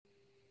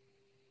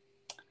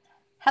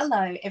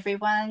Hello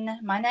everyone,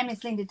 my name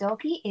is Linda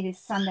Dolke. It is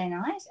Sunday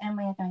night and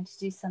we are going to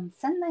do some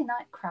Sunday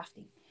night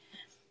crafting.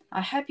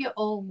 I hope you're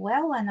all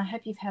well and I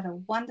hope you've had a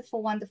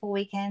wonderful, wonderful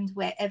weekend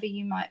wherever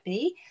you might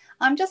be.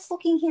 I'm just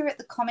looking here at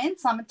the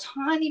comments. I'm a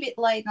tiny bit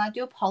late and I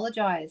do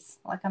apologise.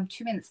 Like I'm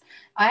 2 minutes.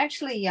 I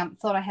actually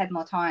thought I had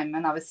more time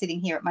and I was sitting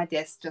here at my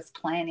desk just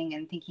planning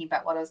and thinking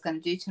about what I was going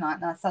to do tonight,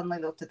 and I suddenly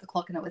looked at the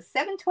clock and it was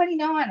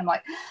 7:29. I'm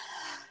like,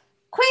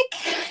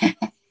 quick!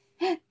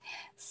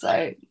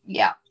 So,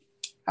 yeah.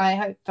 I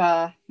hope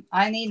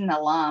I need an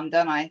alarm,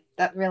 don't I?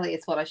 That really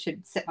is what I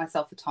should set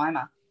myself a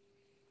timer.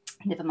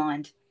 Never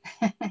mind.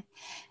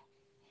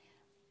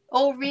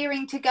 All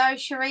rearing to go,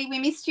 Cherie. We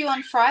missed you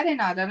on Friday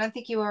night. I don't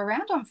think you were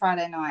around on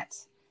Friday night.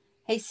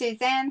 Hey,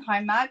 Suzanne.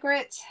 Hi,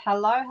 Margaret.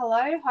 Hello,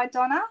 hello. Hi,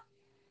 Donna.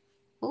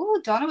 Oh,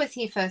 Donna was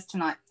here first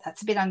tonight.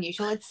 That's a bit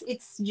unusual.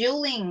 It's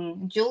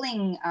dueling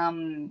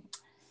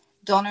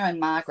Donna and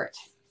Margaret,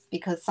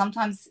 because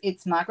sometimes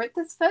it's Margaret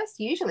that's first.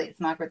 Usually it's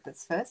Margaret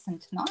that's first,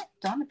 and tonight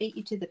Donna beat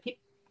you to the pip.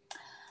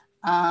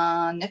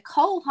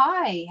 Nicole,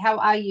 hi. How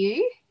are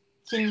you?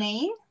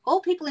 Janine, all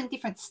people in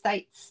different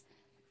states.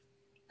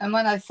 And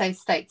when I say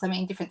states, I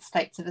mean different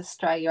states of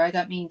Australia. I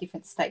don't mean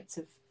different states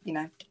of,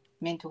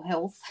 mental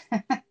health.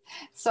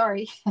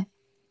 Sorry.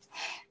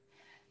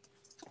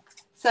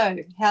 So,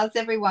 how's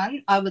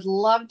everyone? I would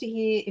love to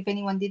hear if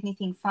anyone did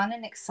anything fun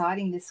and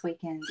exciting this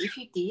weekend. If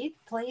you did,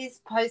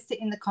 please post it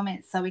in the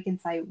comments so we can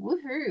say,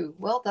 woohoo,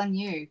 well done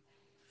you.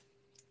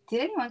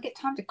 Did anyone get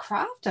time to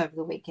craft over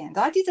the weekend?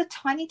 I did a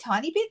tiny,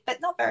 tiny bit,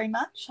 but not very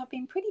much. I've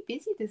been pretty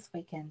busy this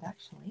weekend,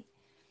 actually.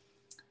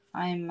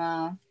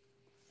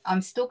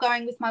 I'm still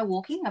going with my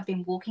walking. I've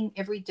been walking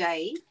every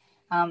day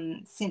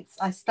since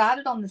I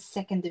started on the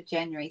 2nd of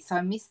January. So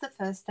I missed the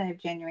first day of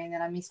January, and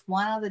then I missed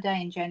one other day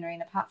in January.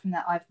 And apart from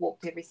that, I've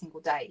walked every single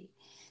day.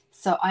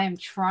 So I am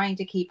trying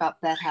to keep up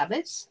that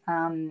habit.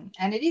 And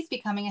it is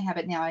becoming a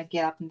habit now. I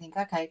get up and think,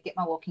 okay, get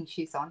my walking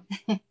shoes on.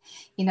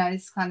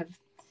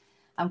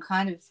 I'm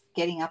kind of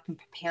getting up and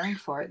preparing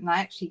for it. And I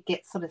actually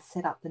get sort of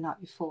set up the night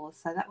before.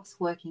 So that was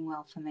working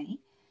well for me.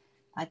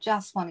 I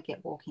just want to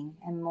get walking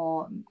and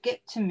more,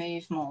 get to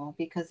move more,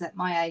 because at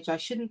my age, I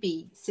shouldn't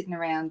be sitting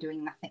around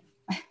doing nothing.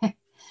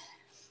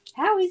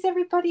 How is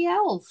everybody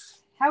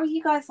else? How are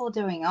you guys all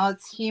doing? Oh,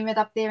 it's humid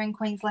up there in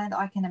Queensland,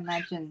 I can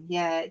imagine.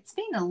 Yeah, it's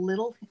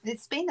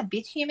been a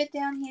bit humid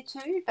down here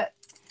too, but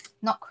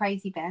not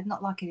crazy bad.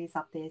 Not like it is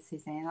up there,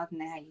 Suzanne. I don't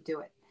know how you do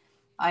it.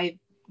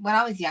 When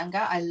I was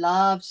younger, I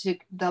loved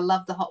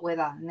the hot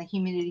weather, and the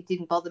humidity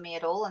didn't bother me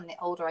at all. And the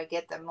older I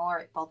get, the more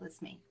it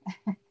bothers me.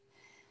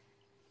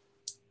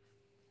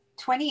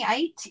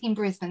 28 in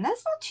Brisbane.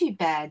 That's not too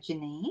bad,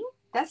 Janine.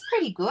 That's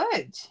pretty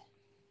good.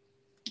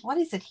 What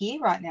is it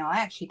here right now? I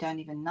actually don't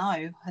even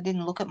know. I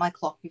didn't look at my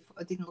clock before.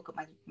 I didn't look at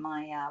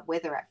my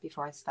weather app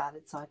before I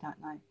started, so I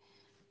don't know.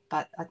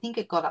 But I think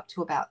it got up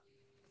to about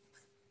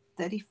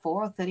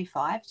 34 or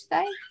 35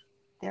 today,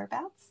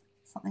 thereabouts,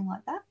 something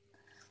like that.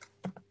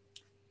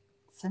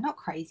 So not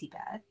crazy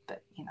bad,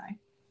 but,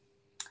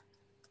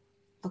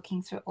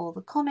 looking through all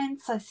the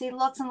comments, I see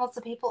lots and lots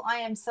of people.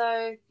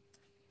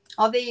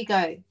 Oh, there you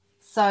go.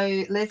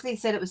 So Leslie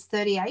said it was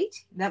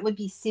 38. That would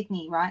be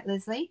Sydney, right,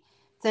 Leslie?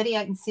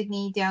 38 in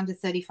Sydney, down to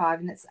 35.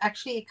 And it's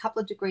actually a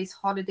couple of degrees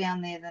hotter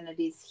down there than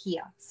it is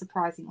here,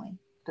 surprisingly.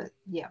 But,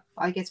 yeah,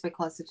 I guess we're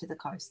closer to the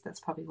coast. That's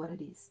probably what it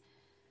is.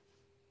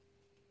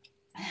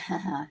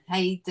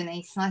 Hey,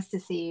 Denise, nice to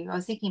see you. I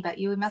was thinking about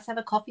you. We must have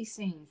a coffee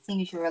soon,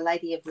 seeing as you're a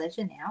lady of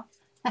leisure now.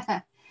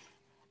 I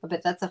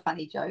bet that's a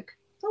funny joke.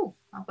 Oh,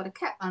 I've got a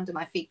cat under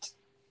my feet.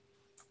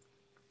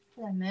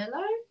 Hello,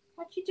 Merlot.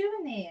 What you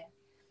doing there?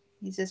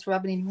 He's just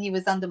rubbing him. He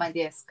was under my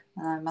desk.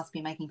 I must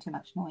be making too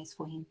much noise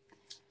for him.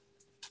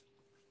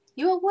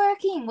 You were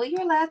working. Well,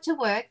 you're allowed to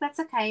work. That's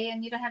okay,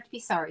 and you don't have to be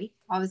sorry.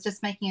 I was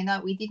just making a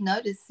note. We did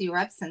notice your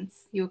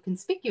absence. You were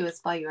conspicuous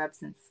by your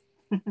absence.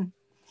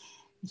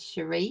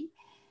 Cherie.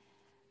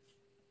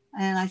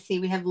 And I see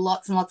we have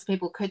lots and lots of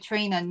people.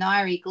 Katrina,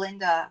 Nairi,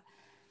 Glenda.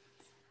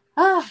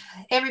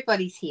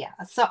 Everybody's here.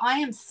 So I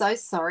am so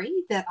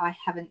sorry that I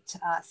haven't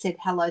said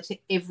hello to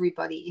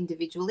everybody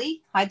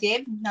individually. Hi,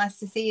 Deb. Nice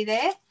to see you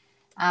there.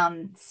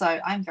 So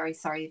I'm very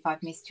sorry if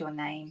I've missed your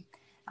name.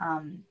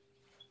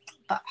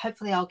 But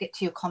hopefully I'll get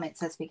to your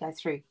comments as we go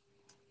through.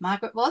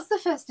 Margaret was the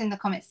first in the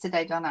comments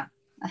today, Donna.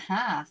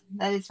 Aha,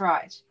 that is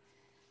right.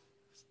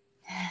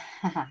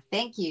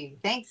 Thank you.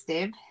 Thanks,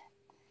 Deb.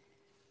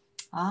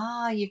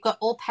 You've got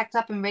all packed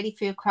up and ready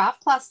for your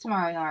craft class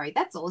tomorrow, Nari.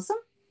 That's awesome.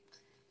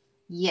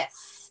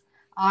 Yes.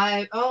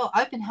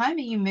 Open home. Are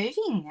you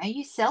moving? Are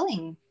you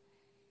selling?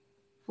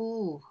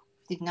 Ooh,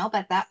 didn't know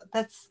about that.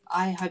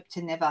 I hope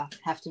to never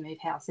have to move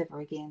house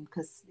ever again,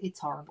 because it's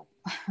horrible.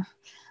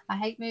 I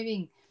hate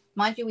moving.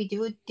 Mind you, we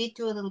did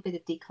do a little bit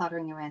of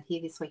decluttering around here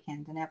this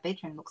weekend, and our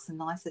bedroom looks the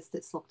nicest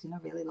it's looked in a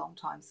really long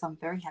time, so I'm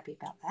very happy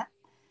about that.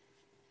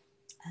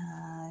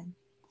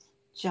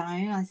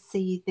 Joan, I see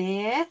you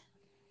there.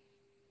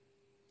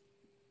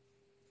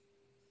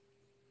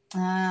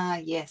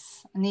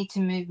 Yes, I need to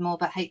move more,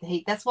 but hate the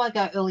heat. That's why I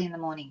go early in the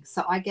morning.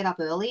 So I get up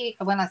early.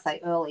 When I say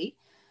early,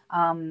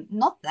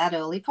 Not that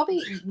early,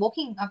 probably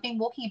walking. I've been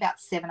walking about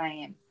 7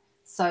 a.m.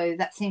 So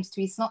that seems to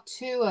be, it's not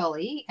too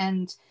early.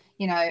 And,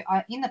 you know,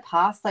 in the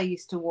past, I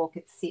used to walk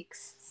at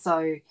 6.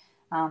 So,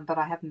 but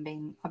I've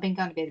been going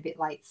to bed a bit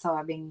late. So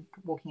I've been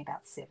walking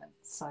about 7.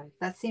 So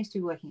that seems to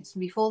be working. It's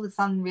before the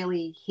sun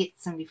really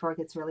hits and before it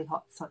gets really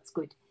hot. So it's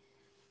good.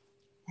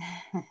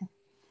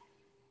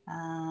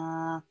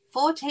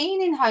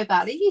 14 in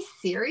Hobart. Are you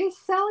serious,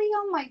 Sally?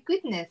 Oh my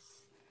goodness.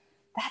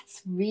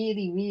 That's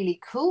really, really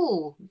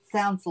cool. It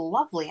sounds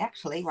lovely,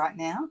 actually, right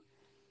now.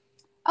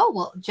 Oh,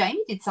 well,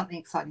 Jamie did something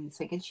exciting this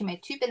weekend. She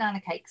made 2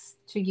 banana cakes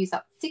to use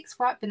up 6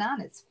 ripe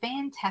bananas.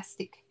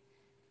 Fantastic.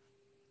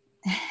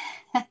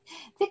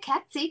 Do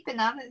cats eat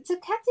bananas? Do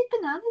cats eat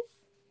bananas?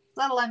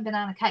 Let alone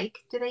banana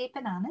cake. Do they eat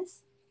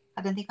bananas?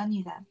 I don't think I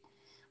knew that.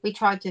 We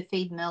tried to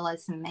feed Merlot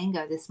some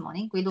mango this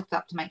morning. We looked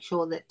up to make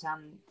sure that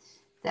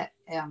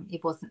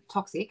it wasn't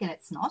toxic, and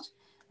it's not.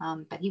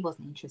 But he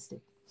wasn't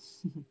interested.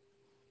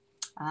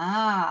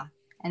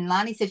 And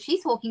Lani said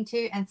she's walking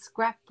too and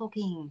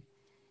scrapbooking.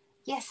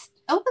 Yes,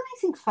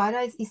 organising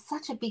photos is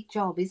such a big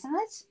job, isn't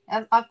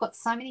it? I've got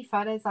so many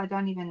photos I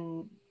don't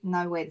even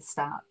know where to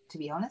start, to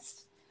be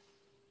honest.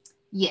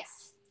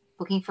 Yes,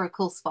 looking for a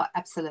cool spot,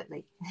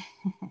 absolutely.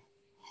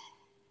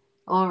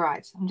 All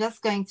right, I'm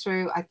just going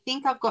through. I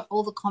think I've got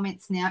all the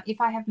comments now. If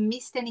I have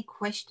missed any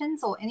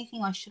questions or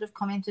anything I should have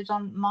commented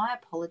on, my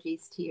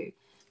apologies to you.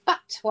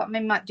 But what we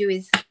might do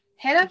is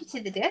head over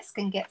to the desk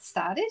and get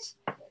started.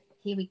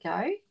 Here we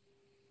go.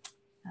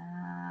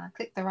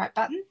 Click the right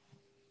button.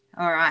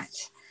 All right.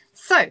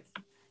 So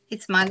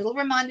it's my little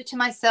reminder to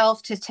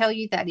myself to tell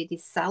you that it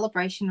is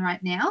celebration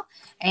right now.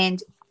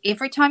 And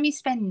every time you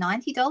spend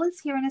 $90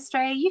 here in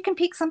Australia, you can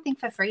pick something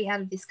for free out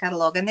of this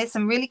catalogue. And there's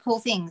some really cool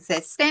things.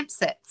 There's stamp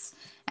sets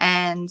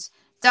and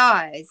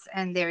dies,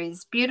 and there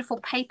is beautiful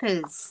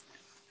papers.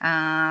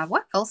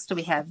 What else do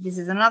we have? This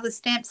is another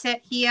stamp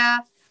set here.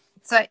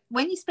 So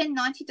when you spend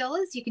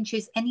 $90, you can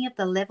choose any of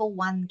the level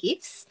 1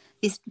 gifts.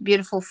 This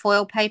beautiful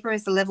foil paper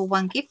is a level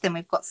 1 gift. Then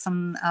we've got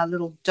some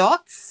little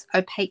dots,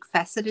 opaque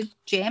faceted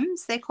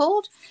gems, they're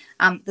called.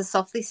 The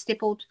softly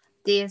stippled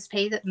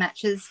DSP that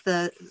matches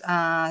the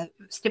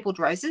stippled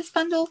roses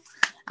bundle.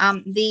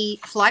 The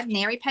Flight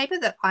Canary paper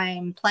that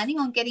I'm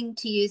planning on getting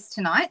to use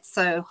tonight.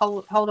 So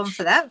hold on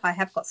for that. I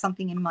have got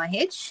something in my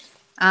head.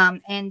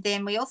 And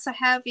then we also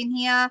have in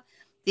here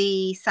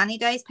the Sunny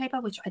Days paper,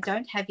 which I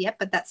don't have yet,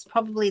 but that's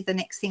probably the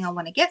next thing I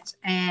want to get,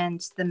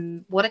 and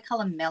the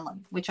Watercolour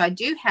Melon, which I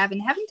do have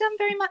and haven't done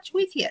very much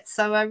with yet.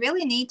 So I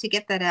really need to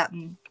get that out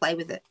and play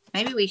with it.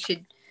 Maybe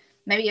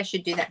I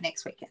should do that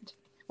next weekend.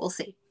 We'll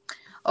see.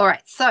 All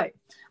right, so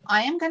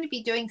I am going to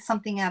be doing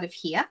something out of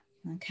here.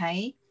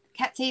 Okay,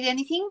 cats eat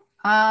anything?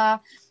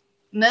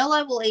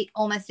 Merlot will eat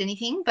almost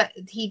anything, but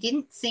he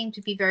didn't seem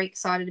to be very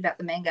excited about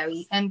the mango.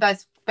 And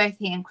both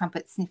he and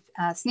Crumpet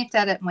sniffed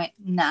at it and went,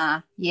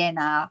 nah,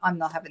 I'm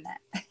not having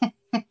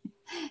that.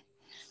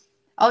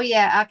 Oh,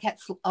 yeah, our cat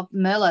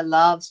Merlot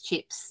loves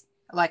chips,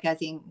 like as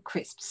in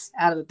crisps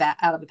out of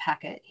a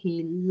packet.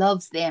 He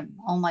loves them.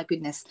 Oh, my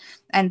goodness.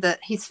 And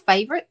his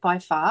favourite by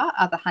far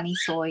are the honey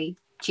soy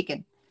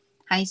chicken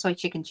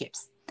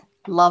chips.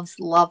 Loves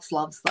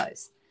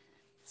those.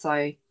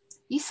 So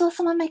you saw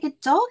someone make a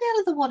dog out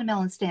of the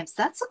watermelon stamps.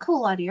 That's a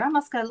cool idea. I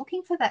must go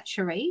looking for that,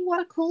 Cherie. What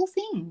a cool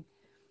thing.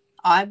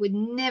 I would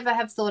never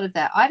have thought of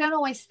that. I don't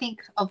always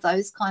think of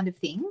those kind of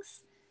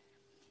things.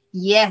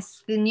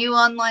 Yes, the new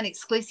online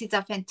exclusives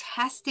are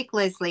fantastic,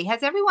 Leslie.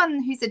 Has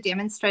everyone who's a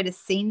demonstrator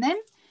seen them?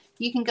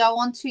 You can go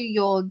onto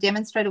your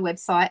demonstrator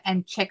website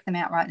and check them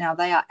out right now.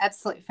 They are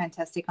absolutely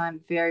fantastic.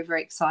 I'm very,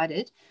 very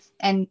excited.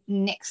 And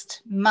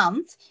next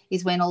month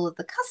is when all of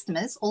the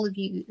customers, all of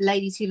you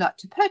ladies who like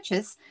to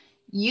purchase,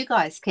 you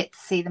guys get to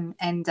see them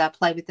and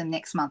play with them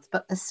next month.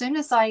 But as soon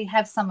as I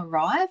have some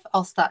arrive,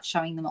 I'll start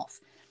showing them off.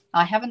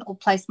 I haven't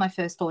placed my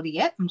first order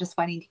yet. I'm just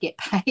waiting to get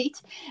paid,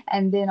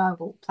 and then I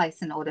will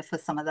place an order for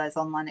some of those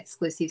online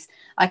exclusives.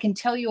 I can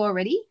tell you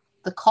already,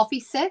 the coffee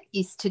set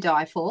is to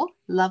die for.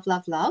 Love,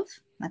 love, love.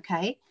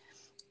 Okay.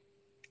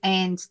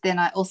 And then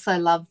I also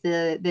love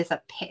there's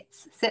a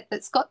pets set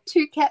that's got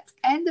 2 cats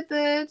and a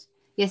bird.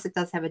 Yes, it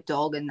does have a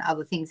dog and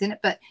other things in it,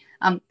 but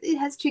it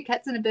has 2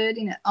 cats and a bird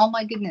in it. Oh,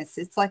 my goodness.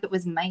 It's like it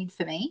was made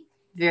for me.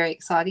 Very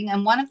exciting.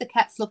 And one of the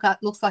cats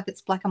looks like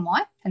it's black and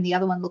white, and the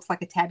other one looks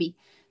like a tabby.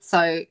 So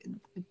it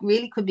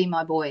really could be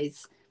my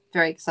boys.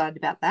 Very excited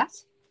about that.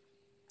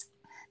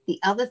 The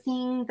other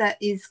thing that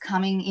is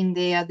coming in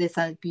there's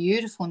a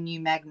beautiful new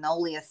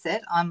magnolia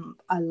set.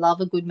 I love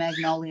a good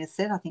magnolia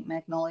set. I think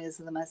magnolias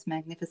are the most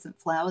magnificent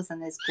flowers,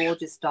 and there's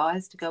gorgeous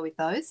dies to go with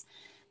those.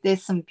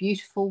 There's some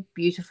beautiful,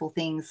 beautiful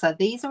things. So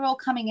these are all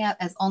coming out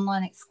as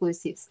online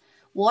exclusives.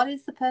 What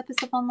is the purpose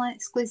of online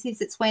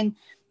exclusives? It's when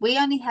we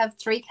only have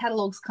 3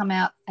 catalogs come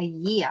out a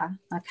year,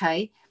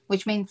 okay,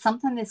 which means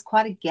sometimes there's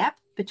quite a gap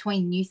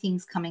between new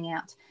things coming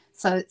out.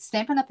 So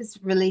Stampin' Up is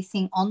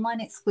releasing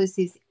online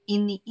exclusives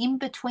in the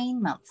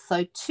in-between months.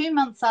 So 2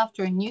 months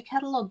after a new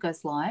catalog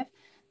goes live,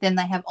 then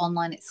they have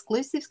online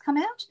exclusives come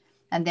out.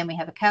 and then we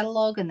have a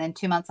catalogue, and then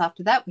 2 months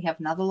after that we have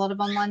another lot of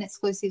online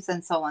exclusives,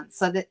 and so on.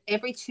 So that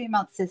every 2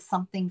 months there's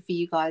something for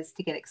you guys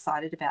to get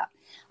excited about.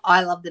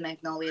 I love the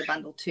Magnolia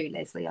bundle too,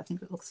 Leslie. I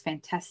think it looks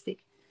fantastic.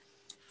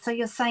 So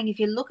you're saying if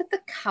you look at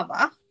the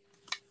cover,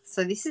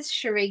 so this is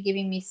Cherie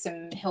giving me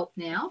some help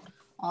now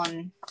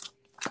on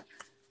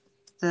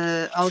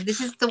the, oh,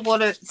 this is the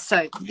water.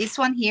 So this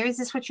one here, is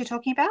this what you're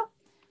talking about?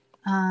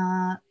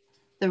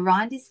 The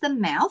rind is the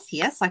mouth.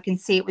 Yes, I can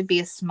see it would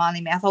be a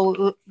smiley mouth.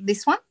 Or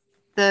this one,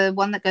 the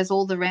one that goes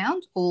all the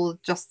round, or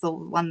just the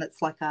one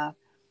that's like a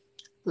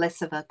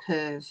less of a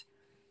curve?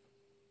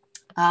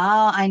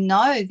 Ah, I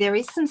know. There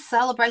is some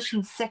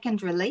Celebration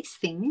second release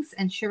things,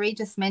 and Cherie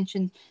just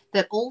mentioned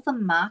that all the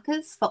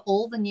markers for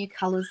all the new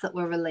colours that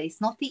were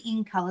released, not the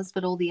in colours,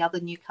 but all the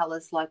other new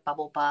colours like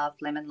Bubble Bath,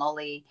 Lemon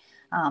Lolly,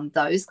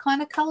 those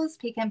kind of colours,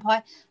 Pecan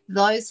Pie,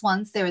 those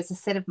ones, there is a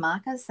set of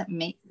markers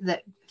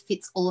that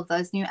fits all of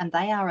those new, and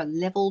they are a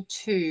level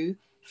 2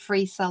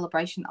 free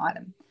Celebration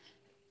item.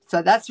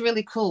 So that's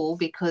really cool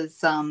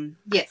because,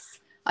 yes,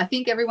 I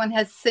think everyone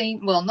has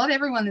seen, well, not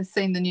everyone has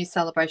seen the new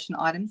Celebration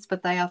items,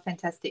 but they are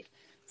fantastic.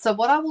 So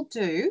what I will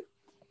do,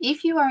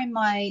 if you are in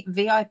my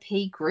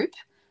VIP group,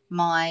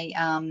 my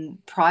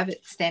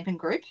private Stampin'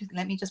 group,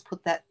 let me just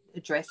put that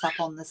address up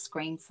on the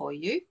screen for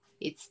you.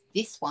 It's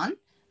this one,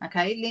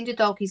 okay, Linda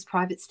Dolke's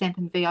private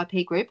Stampin'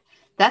 VIP group.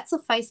 That's a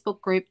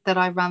Facebook group that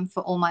I run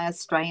for all my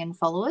Australian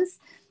followers.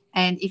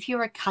 And if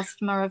you're a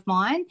customer of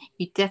mine,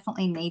 you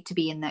definitely need to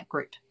be in that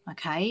group,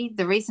 okay?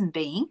 The reason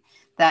being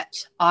that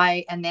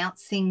I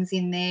announce things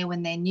in there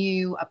when they're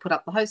new. I put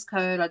up the host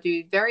code. I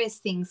do various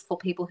things for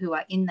people who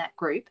are in that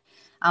group.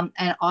 And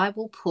I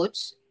will put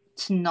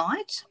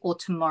tonight or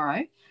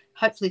tomorrow,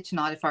 hopefully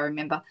tonight if I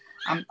remember,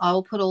 I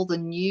will put all the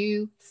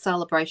new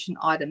Celebration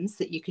items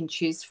that you can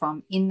choose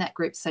from in that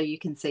group so you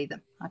can see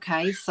them,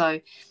 okay? So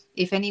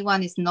if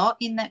anyone is not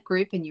in that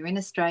group and you're in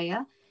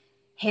Australia,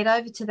 head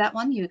over to that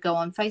one. You go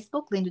on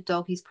Facebook, Linda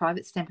Dolke's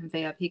private Stampin'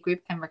 VIP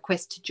group, and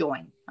request to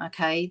join,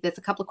 okay? There's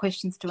a couple of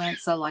questions to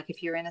answer, like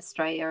if you're in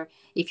Australia,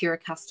 if you're a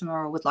customer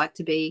or would like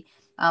to be.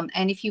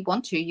 And if you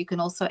want to, you can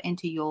also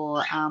enter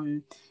your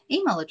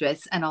email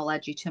address and I'll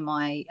add you to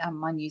my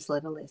my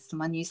newsletter list.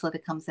 My newsletter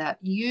comes out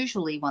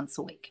usually once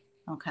a week,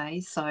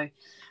 okay? So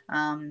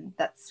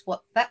that's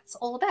what that's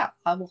all about.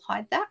 I will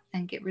hide that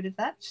and get rid of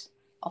that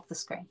off the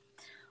screen.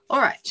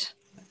 All right.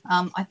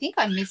 I think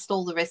I missed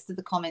all the rest of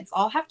the comments.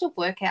 I'll have to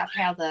work out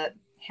how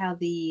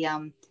do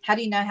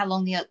you know how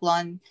long the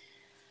line,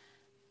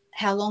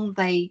 how long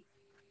they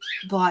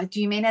buy?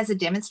 Do you mean as a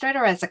demonstrator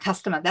or as a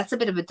customer? That's a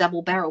bit of a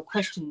double barrel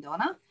question,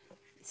 Donna.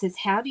 It says,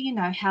 how do you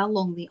know how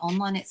long the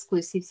online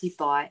exclusives you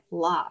buy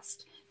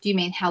last? Do you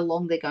mean how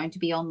long they're going to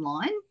be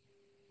online?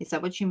 Is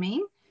that what you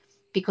mean?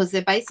 Because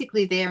they're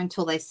basically there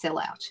until they sell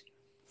out.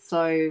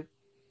 So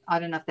I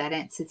don't know if that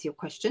answers your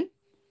question.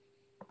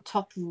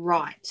 Top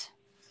right.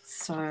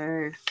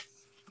 So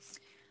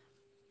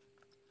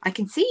I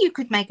can see you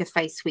could make a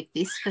face with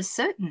this for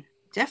certain,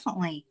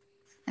 definitely.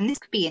 And this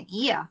could be an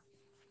ear.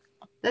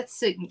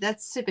 That's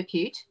super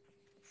cute.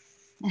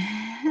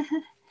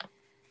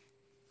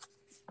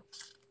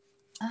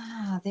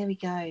 Ah, there we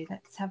go.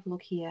 Let's have a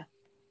look here.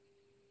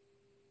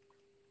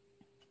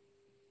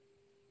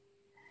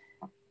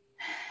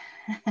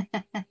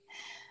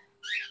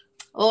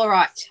 All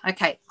right.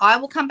 Okay. I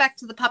will come back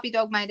to the puppy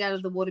dog made out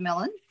of the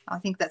watermelon. I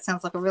think that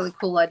sounds like a really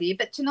cool idea.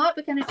 But tonight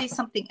we're going to do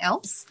something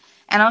else.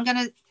 And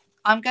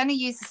I'm going to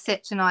use a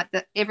set tonight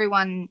that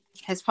everyone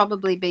has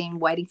probably been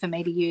waiting for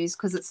me to use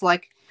because it's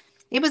like,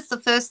 it was the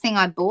first thing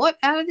I bought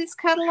out of this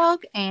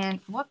catalogue.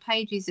 And what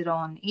page is it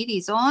on? It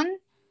is on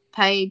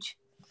page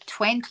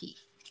 20.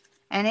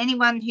 And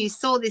anyone who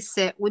saw this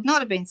set would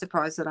not have been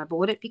surprised that I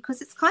bought it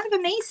because it's kind of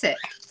a me set.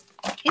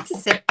 It's a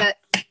set that,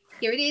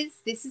 here it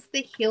is. This is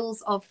the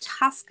Hills of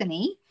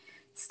Tuscany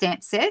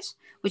stamp set,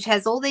 which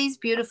has all these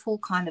beautiful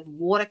kind of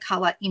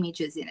watercolor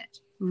images in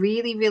it.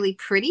 Really, really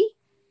pretty.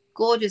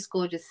 Gorgeous,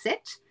 gorgeous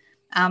set.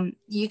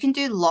 You can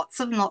do lots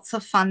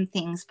of fun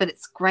things, but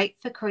it's great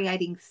for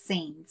creating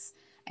scenes.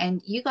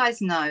 And you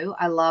guys know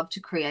I love to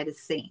create a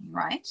scene,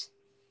 right?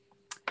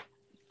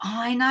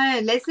 I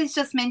know. Leslie's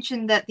just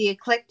mentioned that the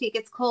eclectic,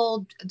 it's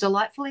called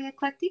Delightfully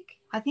Eclectic,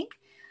 I think.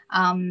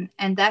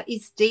 And that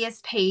is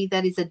DSP.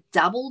 That is a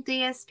double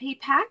DSP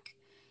pack.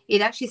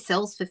 It actually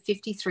sells for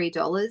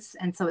 $53.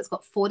 And so it's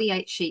got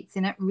 48 sheets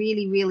in it.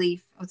 Really,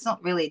 really, it's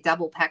not really a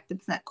double pack, but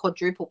it's that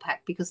quadruple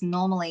pack because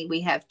normally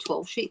we have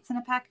 12 sheets in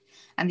a pack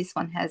and this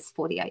one has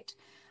 48.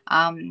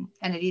 And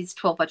it is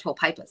 12 by 12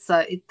 paper.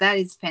 So that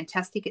is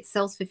fantastic. It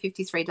sells for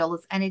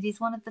 $53 and it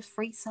is one of the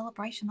free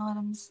celebration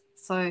items.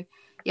 So,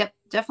 yep,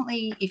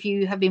 definitely if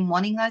you have been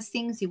wanting those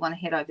things, you want to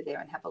head over there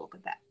and have a look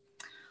at that.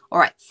 All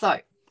right, so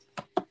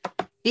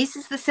this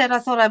is the set I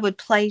thought I would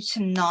play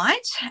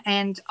tonight,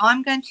 and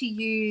I'm going to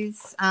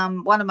use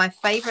one of my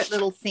favorite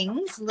little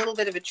things, a little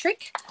bit of a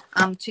trick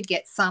to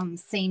get some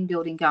scene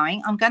building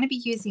going. I'm going to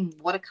be using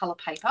watercolor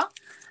paper,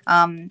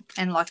 and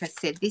like I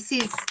said, this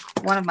is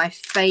one of my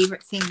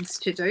favorite things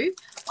to do.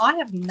 I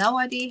have no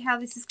idea how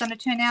this is going to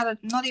turn out. I'm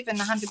not even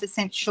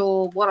 100%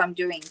 sure what I'm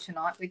doing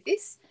tonight with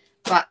this,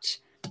 but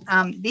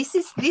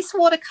this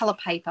watercolor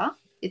paper.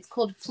 It's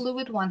called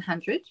Fluid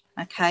 100.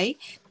 Okay,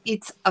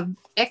 it's an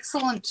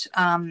excellent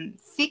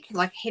thick,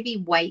 like heavy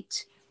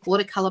weight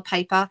watercolor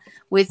paper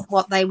with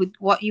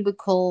what you would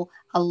call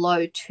a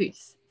low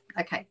tooth.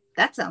 Okay,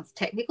 that sounds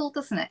technical,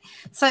 doesn't it?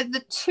 So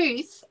the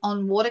tooth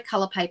on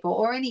watercolor paper,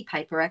 or any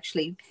paper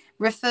actually,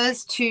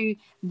 refers to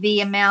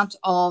the amount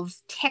of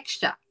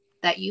texture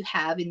that you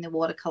have in the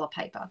watercolor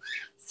paper.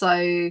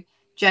 So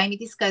Jamie,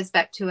 this goes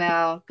back to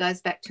our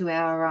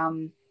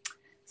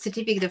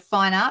certificate of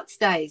fine arts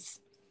days,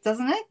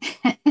 doesn't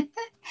it?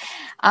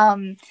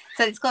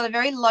 So it's got a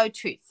very low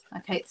tooth.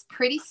 Okay, it's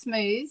pretty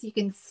smooth. You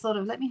can sort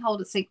of, let me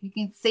hold it so you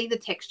can see the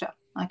texture.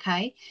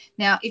 Okay,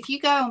 now if you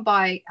go and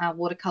buy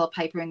watercolor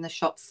paper in the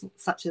shops,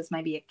 such as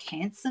maybe a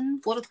Canson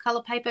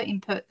watercolor paper,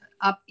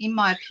 in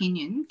my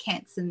opinion,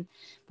 Canson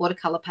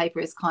watercolor paper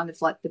is kind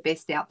of like the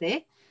best out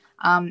there.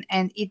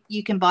 And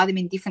you can buy them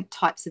in different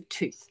types of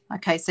tooth.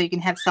 Okay, so you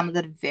can have some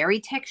that are very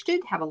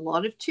textured, have a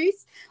lot of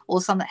tooth,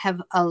 or some that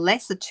have a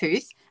lesser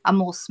tooth, are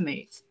more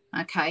smooth.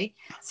 Okay,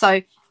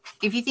 so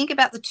if you think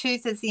about the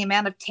tooth as the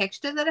amount of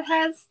texture that it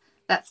has,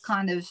 that's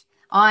kind of,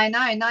 I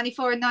know,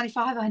 94 and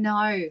 95, I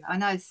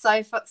know,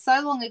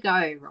 so long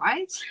ago,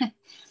 right?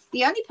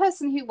 The only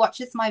person who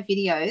watches my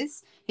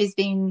videos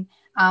who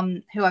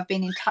I've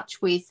been in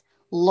touch with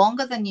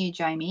longer than you,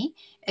 Jamie,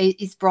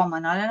 is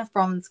Bronwyn. I don't know if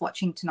Bronwyn's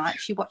watching tonight.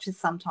 She watches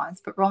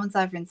sometimes, but Bronwyn's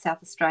over in South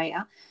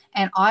Australia.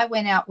 And I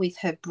went out with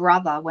her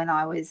brother when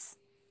I was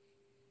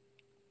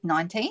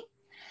 19.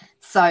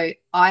 So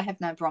I have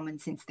known Bronwyn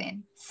since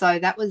then. So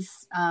that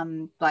was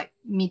like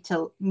mid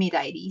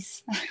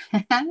 80s.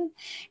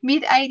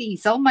 Mid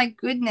 80s. Oh, my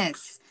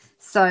goodness.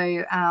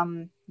 So,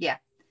 yeah.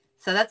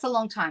 So that's a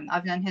long time.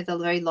 I've known her the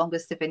very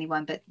longest of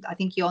anyone, but I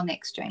think you're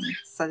next, Jamie.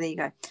 So there you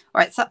go. All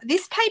right. So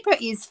this paper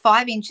is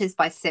 5 inches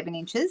by 7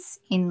 inches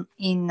in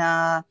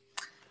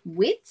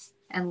width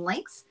and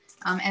length.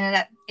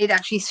 And it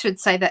actually should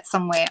say that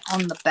somewhere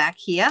on the back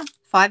here,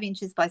 5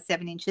 inches by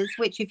 7 inches,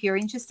 which if you're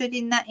interested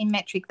in that in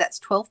metric, that's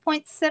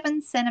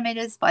 12.7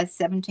 centimeters by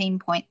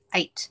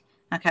 17.8.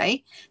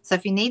 Okay. So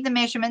if you need the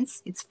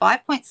measurements, it's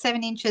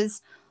 5.7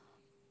 inches,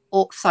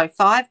 or so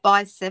 5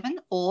 by 7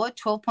 or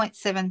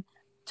 12.7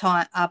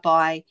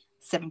 by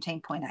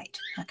 17.8.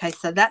 Okay,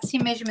 so that's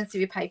your measurements of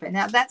your paper.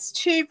 Now that's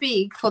too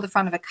big for the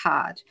front of a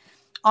card.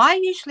 I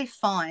usually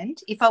find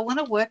if I want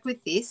to work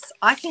with this,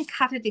 I can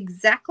cut it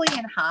exactly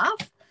in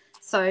half.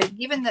 So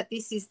given that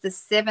this is the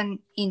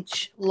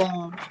 7-inch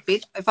long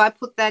bit, if I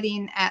put that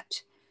in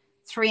at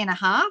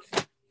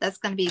 3.5, that's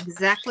going to be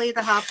exactly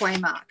the halfway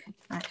mark.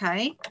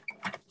 Okay,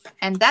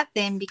 and that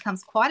then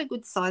becomes quite a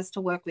good size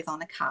to work with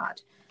on a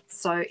card.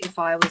 So if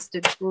I was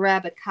to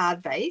grab a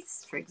card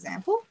base, for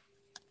example,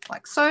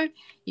 like so,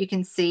 you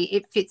can see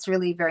it fits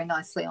really very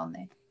nicely on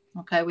there.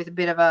 Okay, with a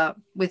bit of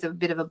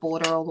a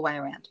border all the way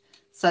around.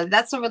 So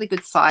that's a really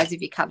good size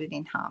if you cut it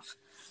in half.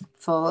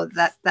 For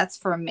that, that's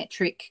for a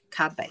metric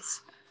card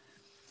base.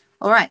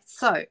 All right,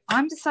 so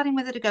I'm deciding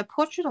whether to go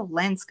portrait or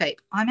landscape.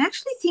 I'm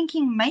actually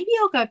thinking maybe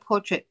I'll go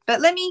portrait,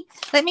 but let me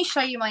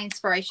show you my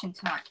inspiration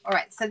tonight. All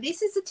right, so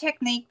this is a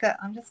technique that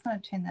I'm just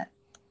going to turn that.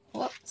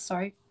 Oh,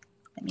 sorry.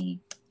 Let me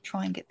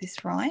try and get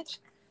this right.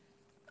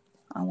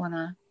 I want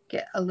to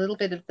get a little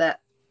bit of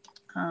that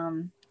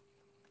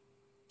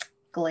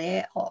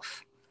glare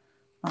off.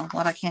 Well,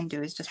 what I can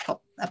do is just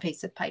pop a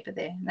piece of paper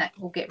there, and that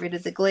will get rid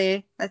of the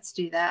glare. Let's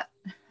do that.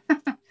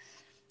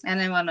 And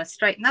then I want to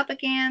straighten up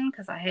again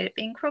because I hate it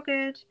being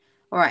crooked.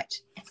 All right,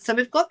 so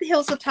we've got the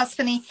Hills of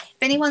Tuscany. If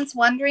anyone's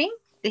wondering,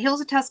 the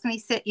Hills of Tuscany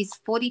set is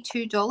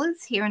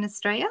 $42 here in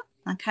Australia,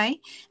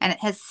 okay? And it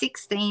has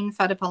 16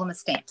 photopolymer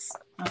stamps,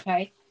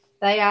 okay?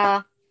 They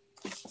are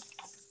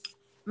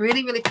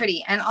really, really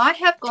pretty. And I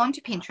have gone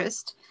to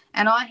Pinterest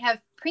and I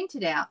have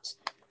printed out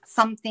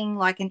something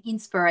like an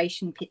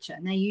inspiration picture.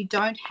 Now, you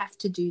don't have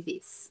to do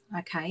this,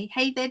 okay?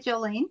 Hey there,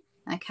 Jolene,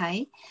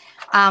 okay?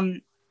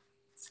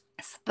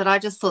 But I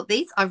just thought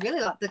I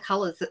really like the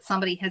colors that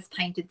somebody has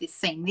painted this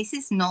scene. This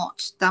is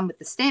not done with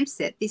the stamp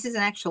set. This is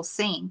an actual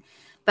scene.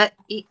 But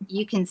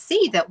you can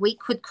see that we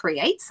could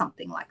create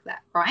something like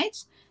that, right?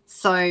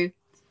 So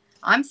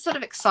I'm sort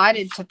of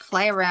excited to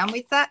play around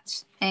with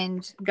that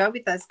and go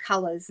with those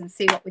colors and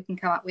see what we can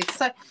come up with.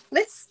 So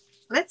let's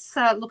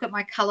look at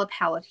my color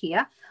palette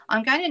here.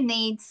 I'm going to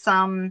need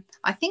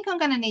I think I'm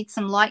going to need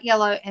some light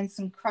yellow and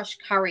some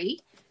crushed curry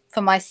for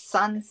my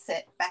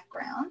sunset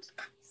background.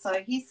 So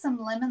here's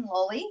some lemon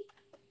lolly,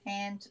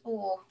 and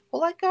will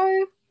I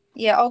go?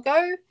 Yeah, I'll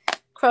go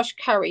crushed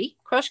curry.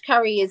 Crushed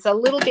curry is a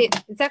little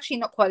bit, it's actually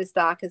not quite as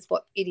dark as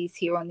what it is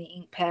here on the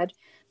ink pad,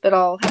 but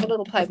I'll have a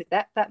little play with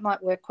that. That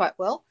might work quite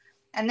well.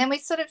 And then we're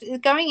sort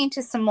of going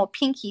into some more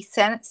pinky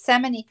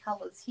salmony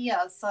colors here.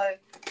 So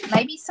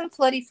maybe some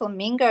Flirty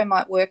Flamingo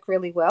might work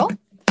really well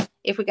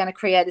if we're going to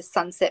create a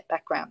sunset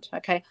background.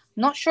 Okay,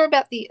 not sure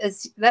about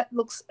that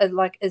looks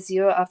like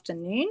Azure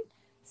Afternoon.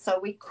 So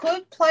we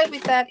could play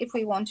with that if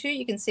we want to.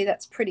 You can see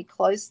that's pretty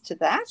close to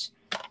that,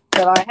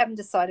 but I haven't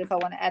decided if I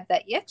want to add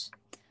that yet.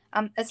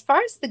 As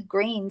far as the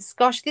greens,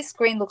 gosh, this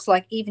green looks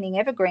like Evening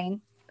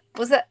Evergreen.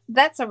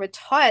 That's a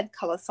retired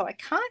color, so I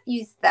can't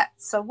use that.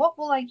 So what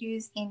will I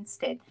use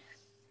instead?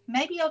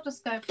 Maybe I'll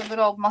just go for a good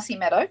old Mossy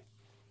Meadow,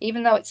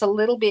 even though it's a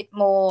little bit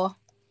more,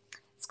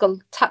 it's got a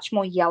touch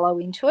more yellow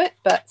into it,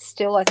 but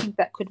still I think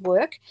that could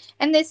work.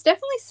 And there's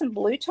definitely some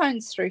blue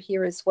tones through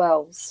here as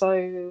well.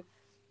 So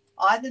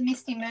either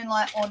Misty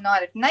Moonlight or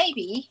Night of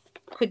Navy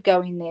could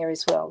go in there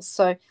as well.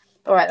 So,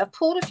 all right, I've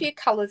pulled a few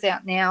colors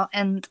out now,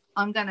 and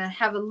I'm going to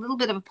have a little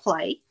bit of a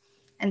play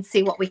and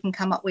see what we can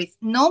come up with.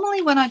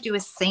 Normally when I do a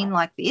scene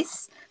like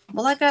this,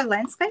 will I go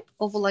landscape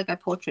or will I go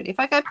portrait? If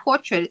I go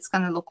portrait, it's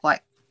going to look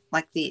like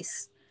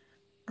this,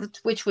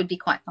 which would be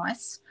quite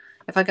nice.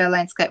 If I go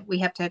landscape, we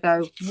have to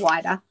go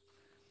wider.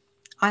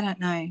 I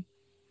don't know.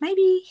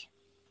 Maybe,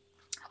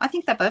 I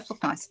think they both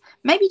look nice.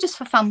 Maybe just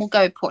for fun, we'll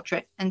go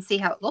portrait and see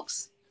how it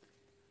looks.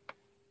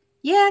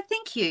 Yeah,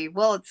 thank you.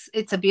 Well,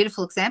 it's a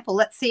beautiful example.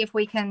 Let's see if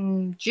we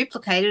can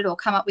duplicate it or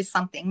come up with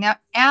something. Now,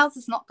 ours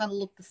is not going to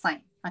look the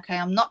same. Okay,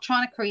 I'm not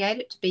trying to create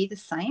it to be the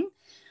same.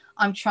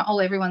 I'm trying. Oh,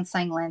 everyone's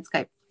saying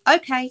landscape.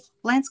 Okay,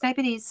 landscape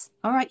it is.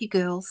 All right, you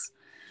girls.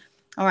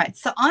 All right,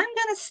 so I'm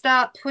going to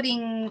start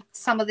putting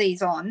some of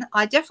these on.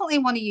 I definitely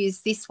want to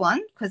use this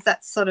one because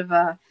that's sort of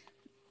a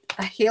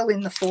hill in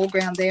the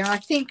foreground there. I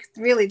think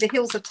really the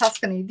hills of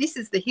Tuscany, this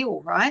is the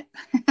hill, right?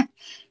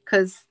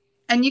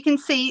 And you can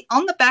see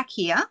on the back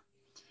here,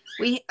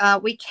 we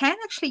can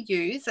actually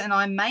use, and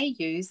I may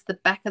use the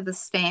back of the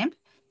stamp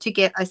to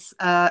get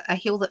a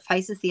hill that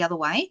faces the other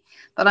way.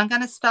 But I'm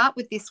going to start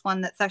with this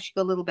one that's actually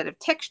got a little bit of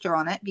texture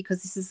on it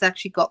because this has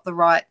actually got the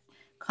right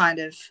kind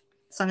of,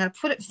 so I'm going to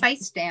put it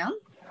face down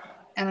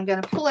and I'm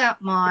going to pull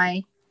out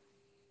my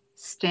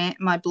stamp,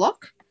 my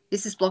block.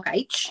 This is block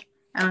H,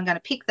 and I'm going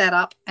to pick that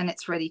up and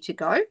it's ready to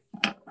go.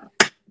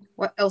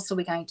 What else are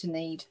we going to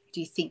need,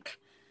 do you think?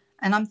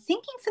 And I'm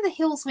thinking for the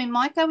hills, we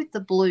might go with the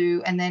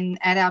blue and then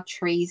add our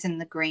trees in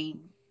the green.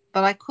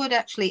 But I could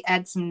actually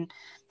add some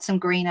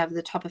green over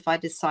the top if I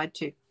decide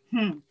to.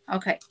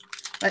 Okay,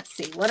 let's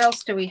see. What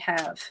else do we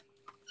have?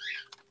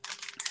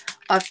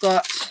 I've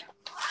got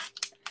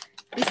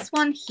this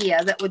one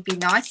here that would be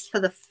nice for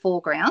the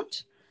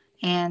foreground.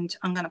 And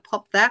I'm going to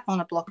pop that on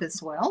a block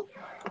as well.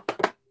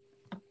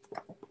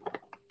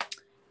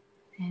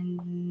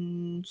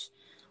 And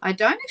I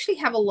don't actually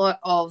have a lot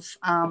of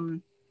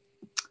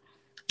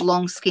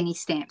long skinny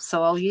stamps,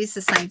 so I'll use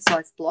the same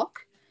size block.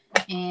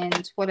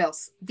 And what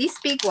else? This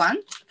big one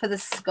for the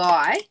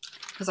sky,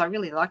 because I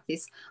really like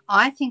this.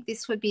 I think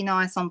this would be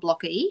nice on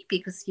block E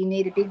because you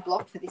need a big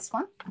block for this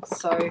one.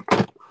 So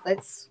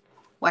let's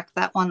whack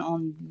that one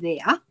on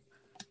there.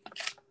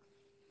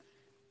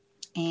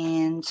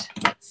 And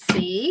let's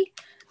see.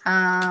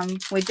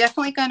 We're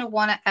definitely going to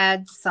want to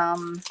add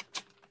some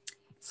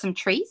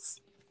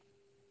trees.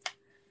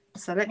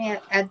 So let me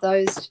add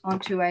those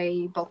onto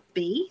a block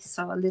B,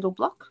 so a little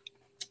block.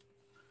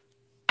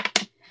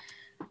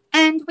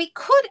 And we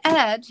could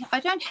add, I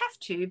don't have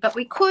to, but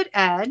we could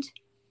add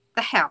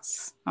the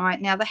house. All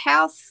right, now the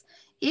house,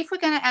 if we're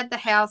going to add the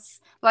house,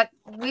 like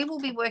we will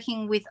be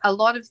working with a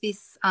lot of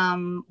this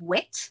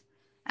wet,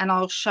 and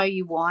I'll show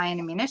you why in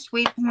a minute.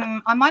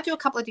 I might do a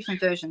couple of different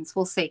versions.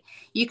 We'll see.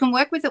 You can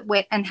work with it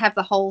wet and have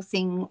the whole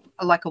thing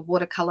like a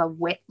watercolor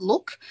wet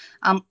look,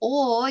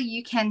 or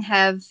you can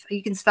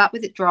start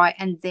with it dry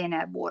and then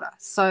add water.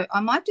 So I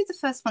might do the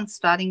first one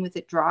starting with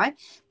it dry,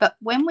 but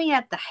when we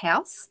add the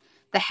house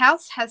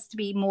has to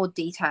be more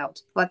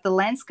detailed. Like the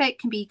landscape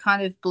can be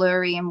kind of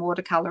blurry and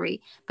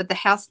watercolory, but the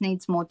house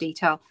needs more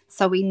detail.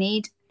 So we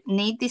need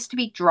this to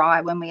be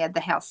dry when we add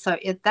the house. So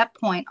at that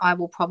point, I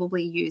will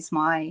probably use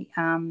my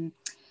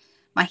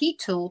my heat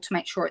tool to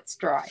make sure it's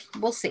dry.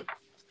 We'll see.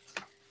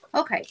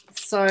 Okay,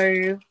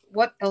 so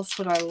what else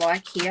would I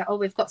like here? Oh,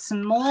 we've got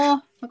some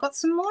more. We've got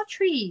some more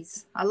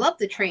trees. I love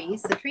the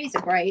trees. The trees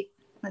are great.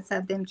 Let's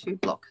add them to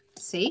block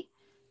C.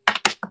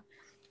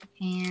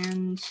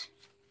 And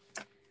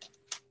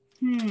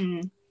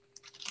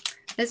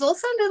there's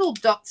also little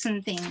dots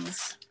and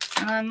things,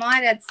 and I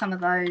might add some of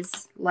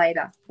those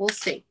later. We'll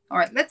see. All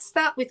right, let's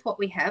start with what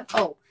we have.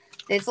 Oh,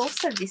 there's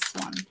also this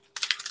one.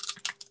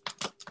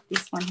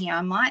 This one here.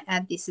 I might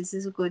add this. This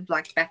is a good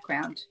like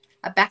background,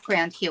 a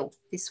background hill,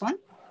 this one.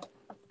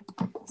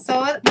 So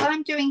what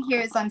I'm doing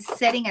here is I'm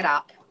setting it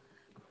up,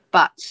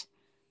 but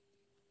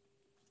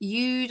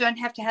you don't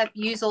have to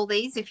use all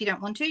these if you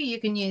don't want to. You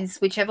can use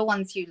whichever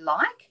ones you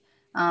like.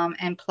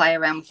 And play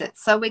around with it.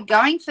 So we're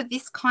going for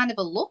this kind of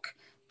a look,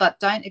 but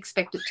don't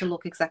expect it to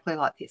look exactly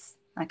like this,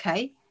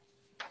 okay?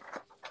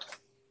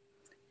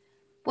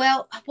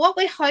 Well, what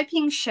we're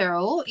hoping,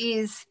 Cheryl,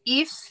 is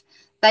if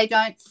they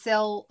don't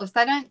sell, if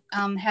they don't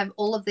have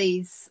all of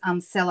these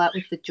sell out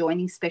with the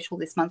joining special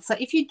this month. So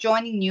if you're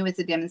joining new as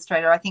a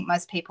demonstrator, I think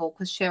most people,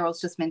 because Cheryl's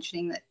just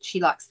mentioning that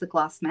she likes the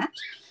glass mat.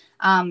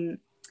 Can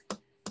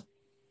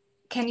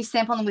you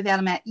stamp on them without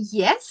a mat?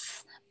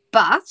 Yes,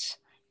 but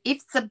if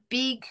it's a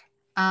big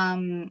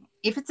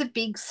if it's a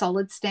big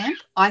solid stamp,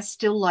 I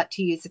still like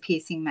to use a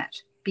piercing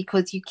mat,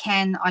 because you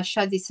can, I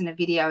showed this in a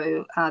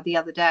video the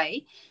other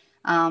day,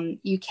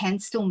 you can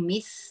still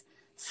miss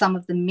some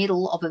of the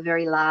middle of a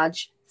very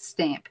large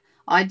stamp.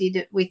 I did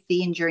it with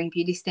the Enduring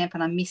Beauty stamp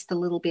and I missed a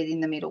little bit in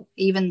the middle,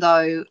 even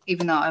though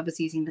I was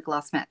using the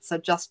glass mat. So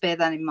just bear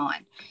that in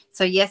mind.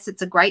 So yes,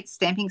 it's a great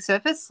stamping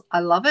surface.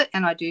 I love it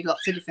and I do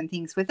lots of different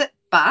things with it.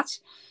 But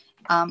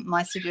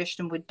my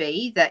suggestion would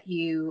be that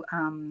you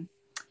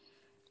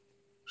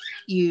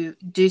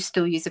do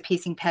still use a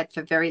piercing pad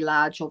for very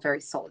large or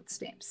very solid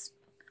stamps.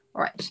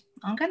 All right,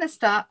 I'm going to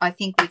start, I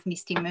think, with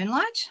Misty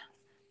Moonlight.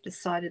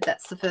 Decided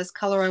that's the first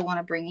color I want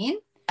to bring in.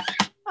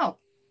 Oh,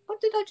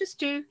 what did I just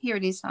do? Here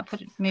it is. I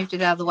moved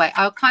it out of the way.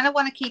 I kind of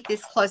want to keep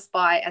this close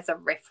by as a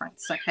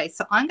reference. Okay,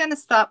 so I'm going to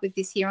start with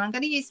this here. I'm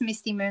going to use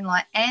Misty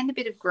Moonlight and a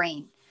bit of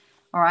green.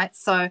 All right,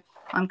 so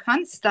I'm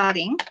kind of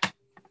starting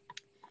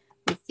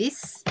with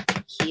this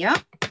here.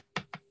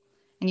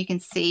 And you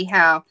can see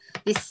how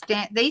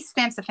these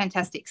stamps are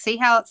fantastic. See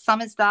how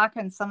some is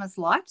darker and some is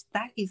light?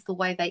 That is the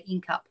way they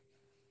ink up.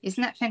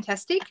 Isn't that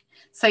fantastic?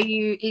 So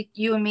you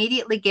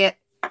immediately get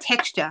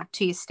texture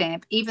to your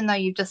stamp, even though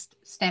you've just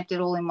stamped it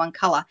all in one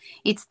color.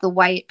 It's the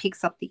way it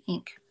picks up the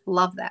ink.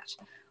 Love that.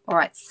 All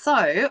right,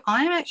 so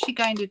I'm actually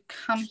going to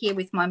come here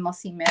with my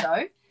Mossy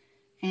Meadow,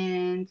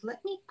 and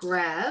let me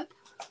grab,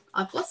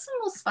 I've got some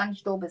more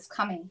sponge daubers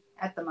coming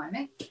at the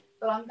moment,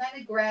 but I'm going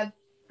to grab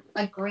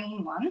a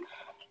green one,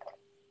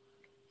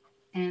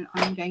 and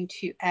I'm going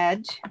to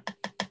add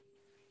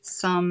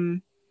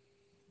some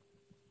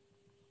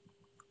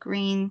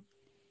green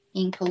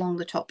ink along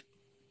the top,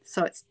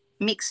 so it's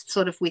mixed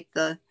sort of with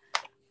the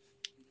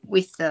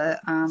what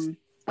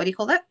do you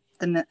call that,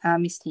 the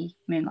Misty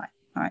Moonlight.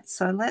 All right,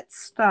 so let's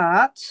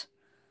start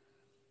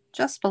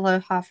just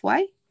below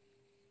halfway,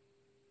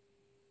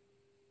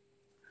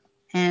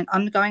 and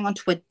I'm going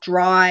onto a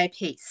dry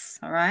piece.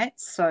 All right,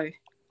 so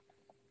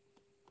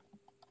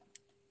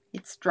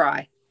it's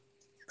dry.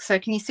 So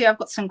can you see I've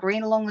got some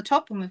green along the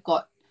top, and we've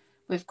got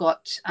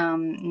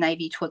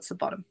navy towards the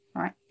bottom.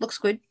 All right, looks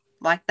good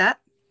like that.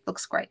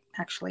 Looks great,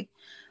 actually.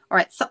 All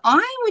right, so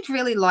I would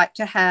really like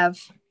to have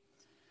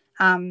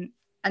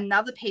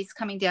another piece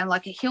coming down,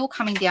 like a hill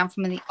coming down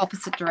from the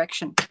opposite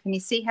direction. Can you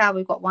see how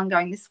we've got one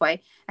going this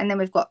way, and then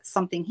we've got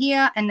something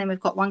here, and then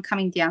we've got one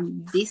coming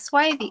down this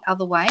way, the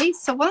other way.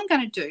 So what I'm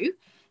going to do,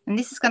 and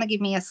this is going to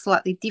give me a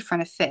slightly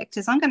different effect,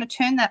 is I'm going to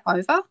turn that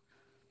over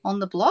on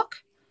the block,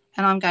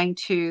 and I'm going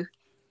to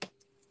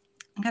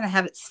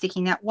have it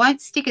sticking. That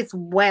won't stick as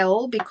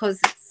well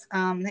because it's,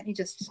 let me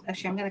just,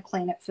 actually I'm going to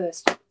clean it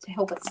first to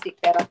help it stick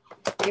better.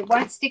 It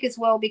won't stick as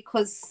well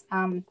because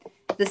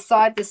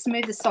the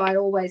smoother side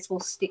always will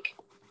stick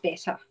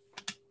better.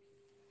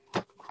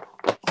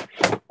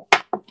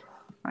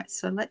 Right,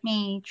 so let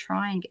me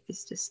try and get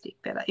this to stick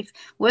better. If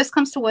worst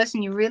comes to worst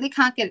and you really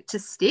can't get it to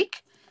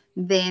stick,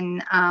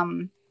 then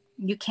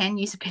you can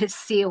use a bit of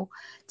seal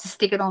to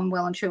stick it on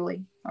well and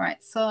truly. All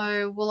right,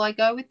 so will I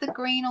go with the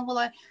green, or will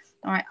I?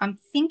 All right, I'm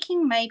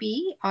thinking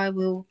maybe I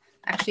will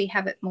actually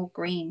have it more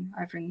green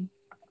over in,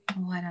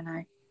 oh, I don't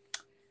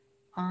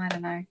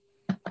know.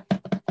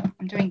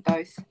 I'm doing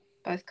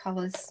both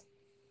colors.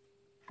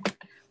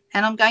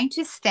 And I'm going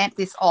to stamp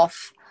this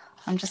off.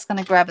 I'm just going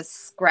to grab a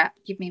scrap.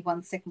 Give me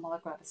 1 second while I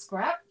grab a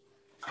scrap.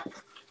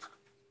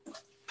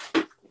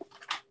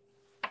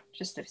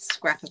 Just a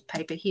scrap of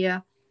paper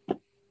here. All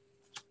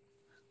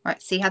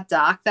right, see how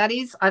dark that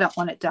is? I don't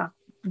want it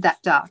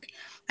that dark.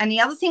 And the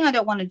other thing I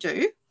don't want to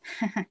do,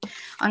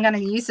 I'm going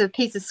to use a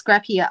piece of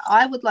scrap here.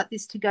 I would like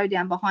this to go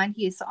down behind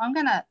here. So I'm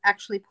going to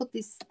actually put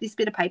this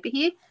bit of paper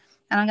here,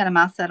 and I'm going to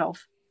mask that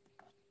off.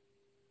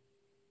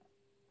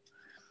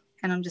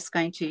 And I'm just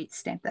going to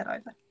stamp that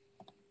over.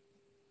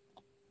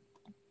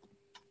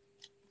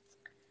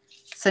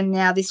 So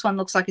now this one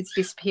looks like it's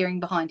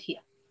disappearing behind here.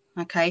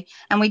 Okay,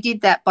 and we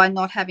did that by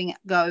not having it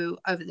go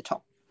over the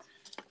top.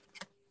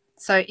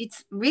 So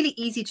it's really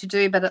easy to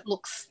do, but it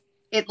looks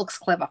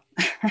clever,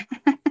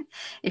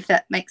 if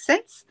that makes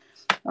sense.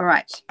 All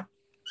right,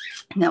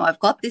 now I've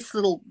got this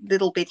little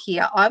bit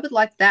here. I would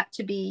like that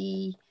to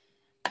be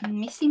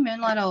Misty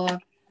Moonlight, or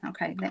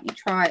okay, let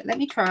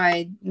me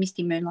try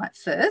Misty Moonlight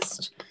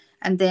first,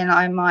 and then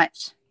I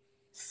might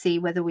see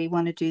whether we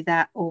want to do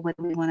that or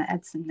whether we want to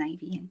add some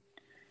navy in.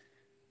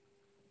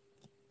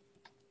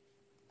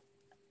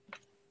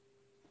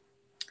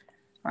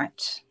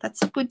 Right,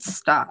 that's a good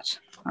start.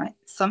 All right,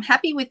 so I'm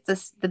happy with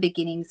the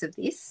beginnings of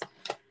this,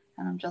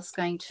 and I'm just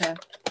going to.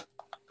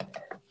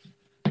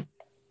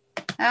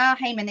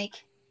 Hey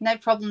Monique, no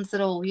problems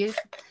at all. You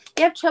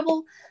have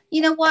trouble?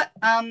 You know what?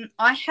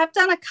 I have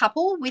done a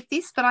couple with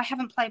this, but I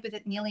haven't played with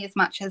it nearly as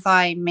much as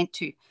I meant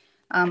to.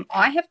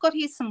 I have got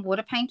here some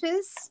water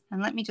painters,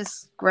 and let me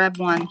just grab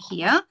one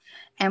here.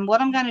 And what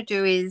I'm going to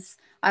do is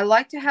I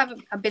like to have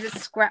a bit of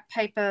scrap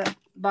paper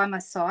by my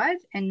side,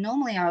 and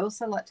normally I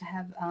also like to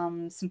have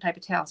some paper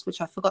towels,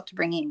 which I forgot to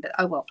bring in, but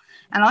oh well.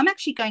 And I'm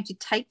actually going to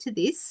tape to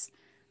this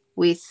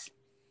with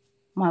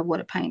my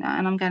water painter,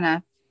 and I'm going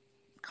to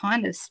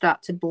kind of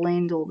start to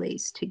blend all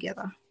these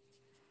together.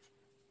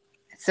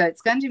 So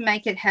it's going to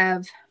make it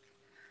have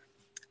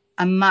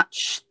a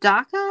much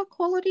darker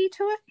quality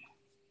to it.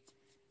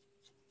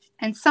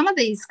 And some of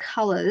these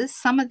colors,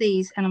 and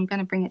I'm going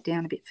to bring it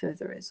down a bit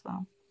further as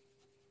well.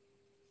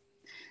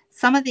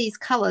 Some of these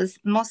colors,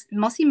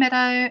 Mossy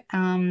Meadow,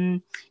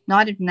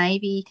 Night of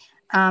Navy,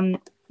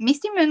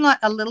 Misty Moonlight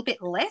a little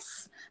bit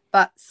less,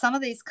 but some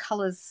of these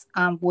colors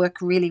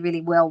work really,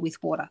 really well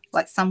with water.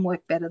 Like some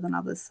work better than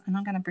others. And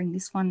I'm going to bring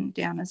this one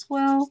down as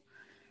well.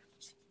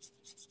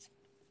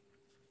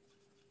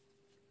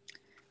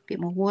 A bit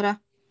more water.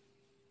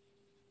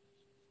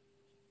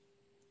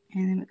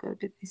 And then we've got a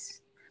bit of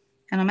this.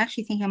 And I'm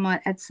actually thinking I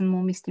might add some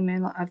more Misty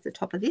Moonlight over the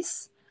top of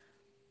this.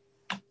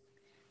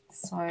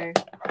 So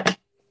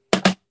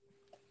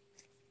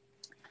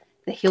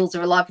the hills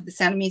are alive with the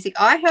sound of music.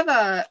 I have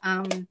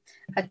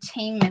a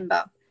team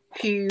member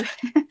who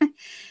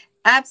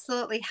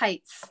absolutely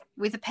hates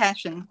with a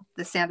passion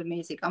the sound of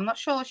music. I'm not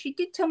sure. She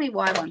did tell me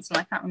why once and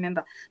I can't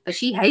remember, but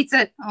she hates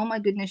it. Oh my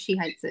goodness, she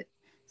hates it.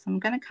 So I'm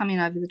going to come in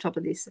over the top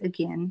of this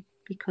again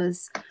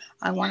because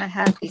I want to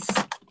have this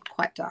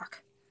quite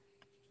dark.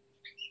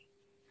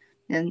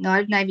 The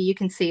Night of Navy you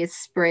can see is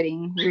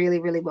spreading really,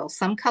 really well.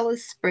 Some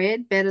colors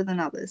spread better than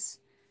others.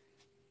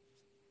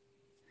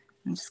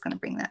 I'm just going to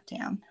bring that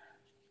down.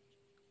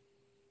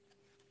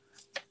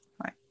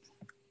 Right.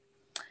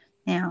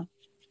 Now,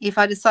 if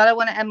I decide I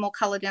want to add more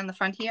color down the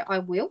front here, I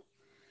will.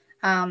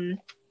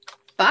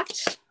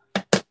 But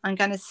I'm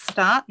going to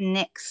start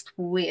next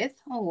with,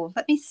 oh,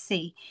 let me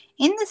see.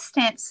 In the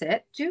stamp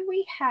set, do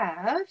we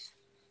have,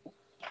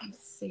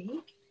 let's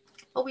see.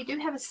 Oh, we do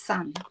have a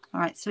sun. All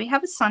right, so we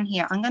have a sun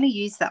here. I'm going to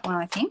use that one,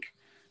 I think.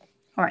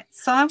 All right,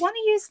 so I want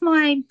to use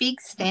my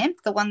big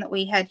stamp, the one that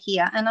we had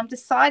here, and I'm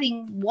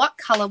deciding what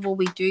color will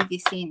we do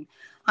this in.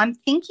 I'm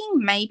thinking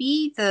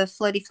maybe the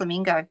Flirty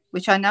Flamingo,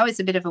 which I know is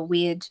a bit of a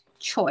weird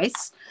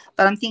choice,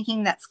 but I'm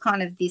thinking that's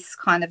kind of this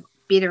kind of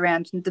bit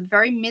around. The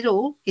very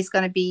middle is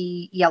going to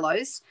be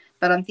yellows,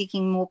 but I'm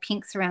thinking more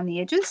pinks around the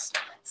edges.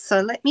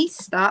 So let me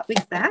start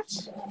with that.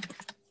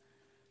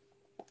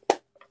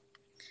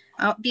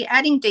 I'll be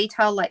adding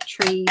detail like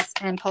trees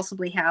and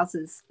possibly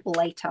houses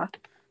later,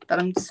 but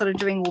I'm sort of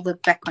doing all the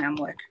background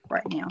work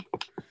right now.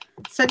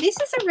 So this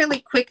is a really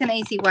quick and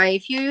easy way.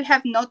 If you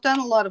have not done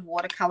a lot of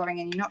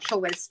watercolouring and you're not sure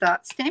where to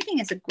start, stamping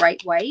is a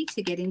great way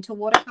to get into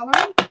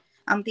watercolouring.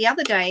 The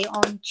other day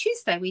on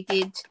Tuesday we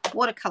did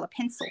watercolour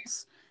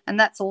pencils, and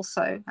that's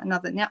also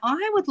another. Now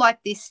I would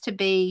like this to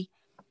be,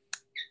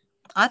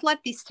 I'd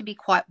like this to be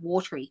quite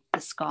watery,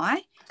 the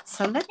sky.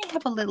 So let me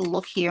have a little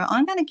look here.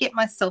 I'm going to get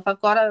myself,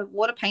 I've got a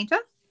water painter,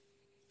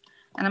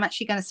 and I'm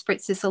actually going to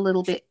spritz this a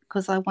little bit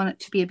because I want it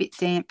to be a bit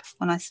damp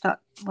when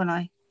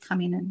I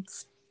come in and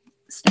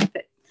stamp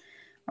it.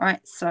 All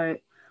right, so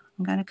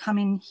I'm going to come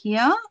in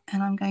here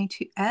and I'm going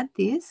to add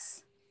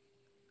this.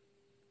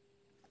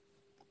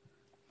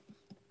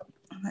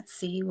 Let's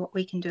see what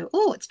we can do.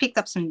 Oh, it's picked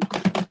up some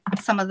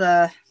of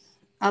the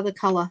other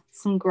color,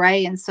 some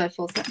gray and so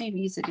forth. Let me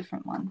use a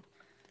different one.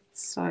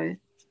 So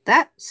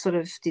that sort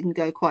of didn't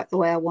go quite the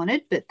way I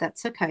wanted, but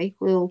that's okay.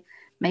 Well,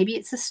 maybe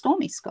it's a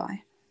stormy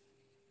sky.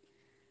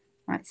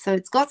 All right, so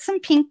it's got some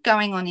pink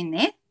going on in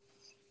there.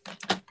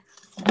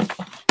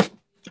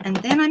 And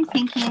then I'm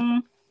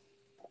thinking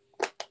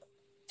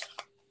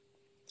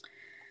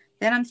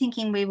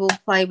we will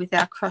play with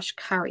our crushed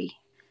curry.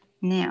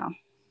 Now,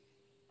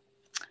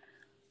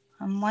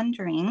 I'm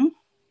wondering,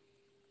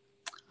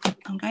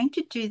 I'm going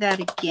to do that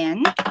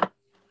again.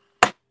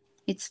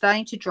 It's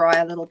starting to dry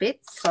a little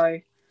bit, so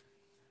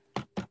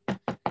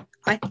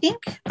I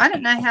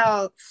don't know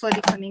how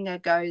Flirty Flamingo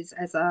goes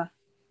as a,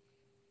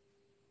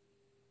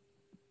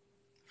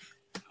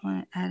 I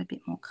want to add a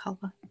bit more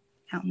colour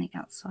out on the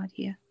outside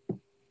here.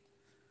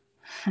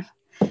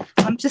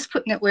 I'm just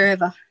putting it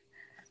wherever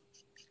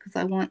because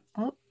I want,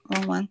 oh,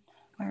 wrong one.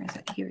 Where is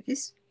it? Here it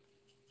is.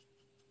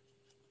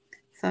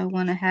 So I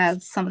want to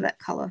have some of that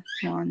colour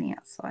more on the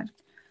outside.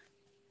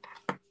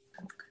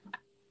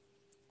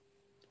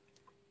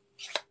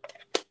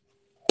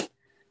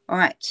 All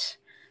right,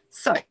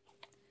 so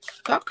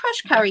got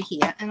crushed curry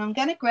here, and I'm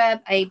going to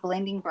grab a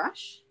blending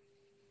brush.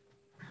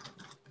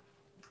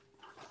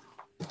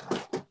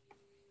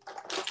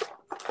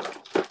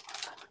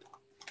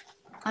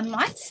 I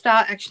might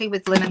start actually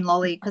with Lemon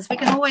Lolly because we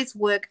can always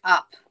work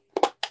up,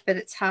 but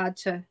it's hard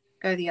to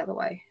go the other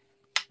way.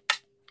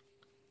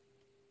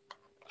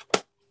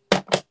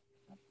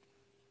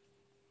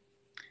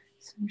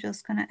 So I'm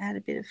just going to add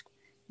a bit of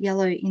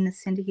yellow in the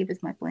center here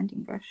with my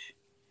blending brush.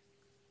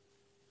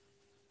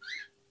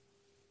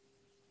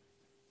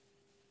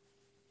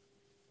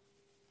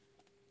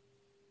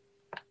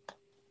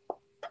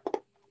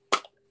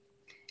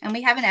 And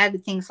we haven't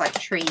added things like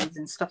trees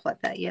and stuff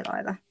like that yet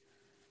either.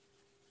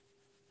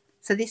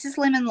 So this is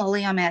Lemon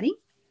Lolly I'm adding.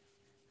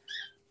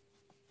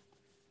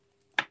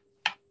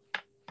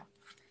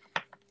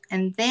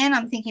 And then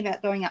I'm thinking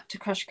about going up to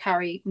crushed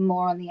curry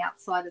more on the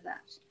outside of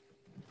that.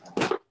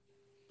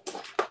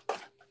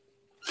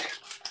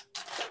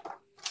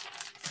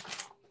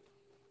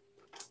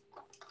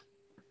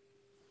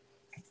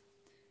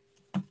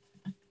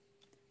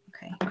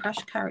 Okay.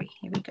 crushed curry.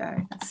 Here we go.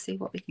 Let's see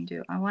what we can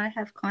do. I want to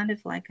have kind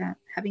of like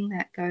having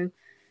that go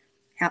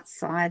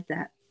outside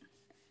that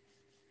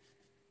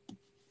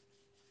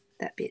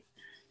bit.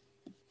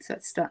 So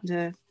it's starting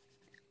to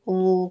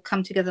all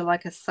come together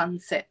like a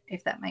sunset,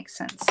 if that makes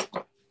sense.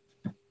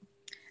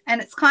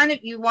 And it's kind of,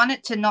 you want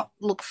it to not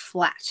look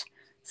flat.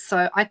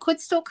 So I could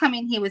still come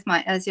in here with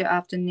my Azure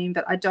Afternoon,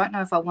 but I don't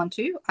know if I want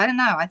to. I don't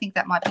know. I think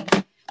that might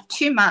be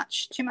too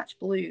much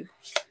blue.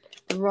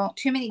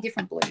 Too many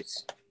different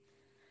blues.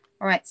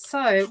 All right,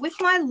 so with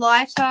my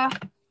lighter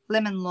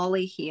lemon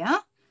lolly here,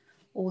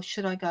 or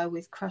should I go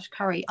with crushed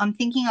curry? I'm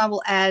thinking I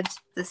will add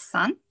the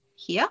sun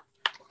here.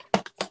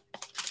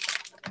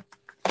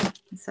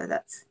 And so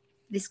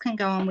this can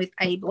go on with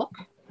A block.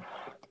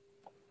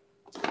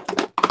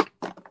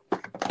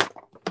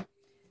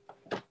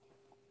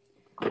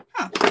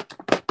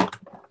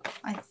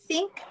 I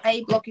think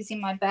A block is in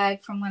my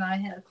bag from when I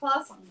had a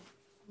class on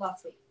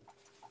last week.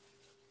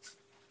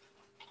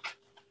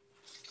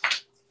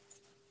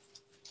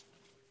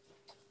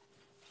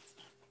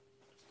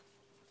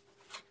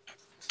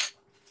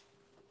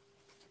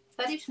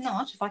 But if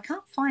not, if I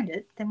can't find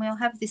it, then we'll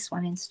have this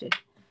one instead.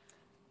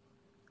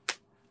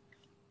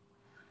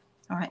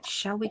 All right,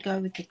 shall we go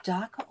with the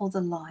darker or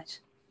the light?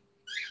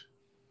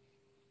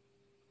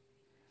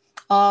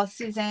 Oh,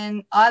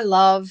 Suzanne, I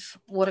love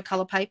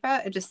watercolor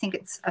paper. I just think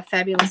it's a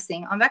fabulous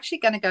thing. I'm actually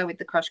going to go with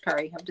the crushed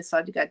curry. I've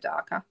decided to go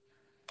darker.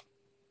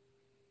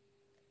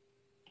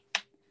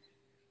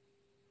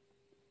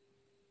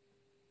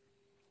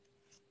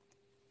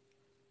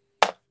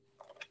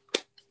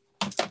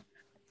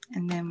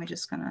 And then we're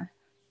just going to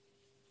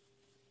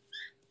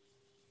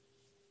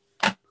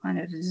kind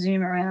of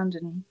zoom around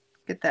and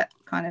get that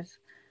kind of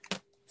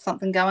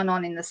something going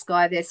on in the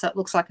sky there so it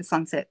looks like a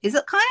sunset. Is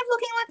it kind of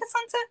looking like a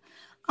sunset?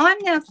 I'm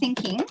now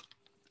thinking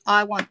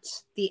I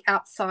want the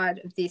outside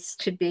of this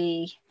to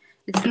be,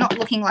 it's not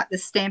looking like the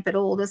stamp at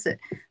all, does it?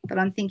 But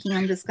I'm thinking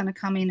I'm just going to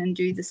come in and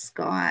do the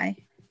sky.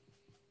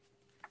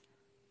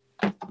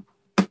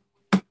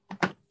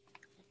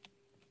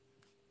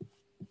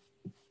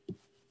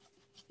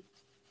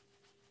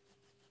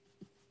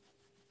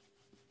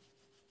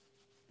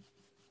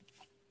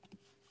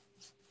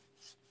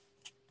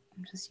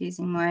 I'm just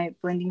using my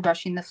blending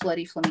brush in the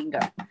Flirty Flamingo.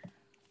 All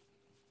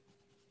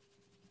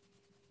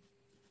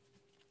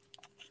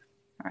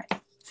right,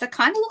 does it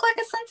kind of look like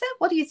a sunset?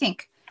 What do you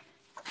think?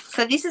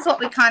 So this is what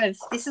we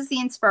this is the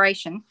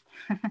inspiration.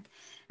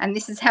 And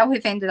this is how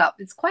we've ended up.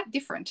 It's quite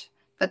different,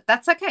 but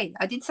that's okay.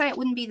 I did say it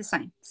wouldn't be the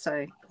same,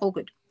 so all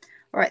good.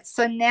 All right,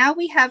 so now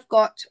we have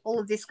got all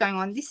of this going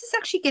on. This is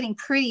actually getting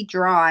pretty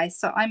dry,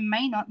 so I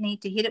may not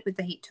need to hit it with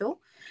the heat tool.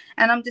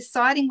 And I'm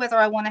deciding whether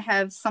I want to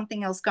have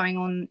something else going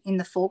on in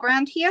the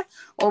foreground here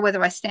or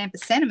whether I stamp a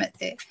sentiment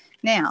there.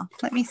 Now,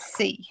 let me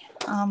see.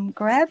 I'm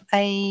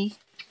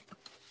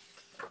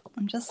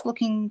just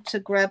looking to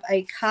grab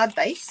a card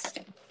base.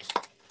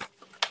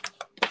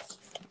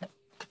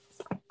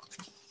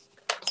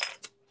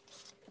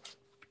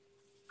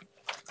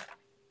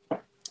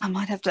 I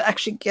might have to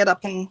actually get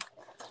up and...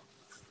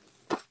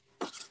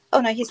 Oh,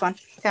 no, here's one.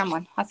 Found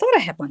one. I thought I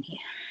had one here.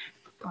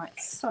 All right,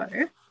 so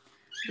I'm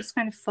just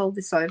going to fold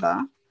this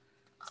over.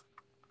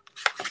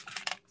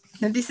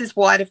 Now, this is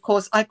white, of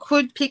course. I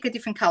could pick a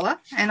different color,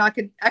 and I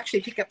could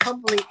actually pick up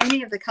probably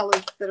any of the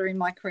colors that are in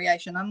my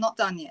creation. I'm not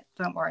done yet.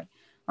 Don't worry.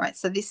 All right,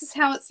 so this is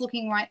how it's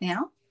looking right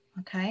now,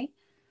 okay?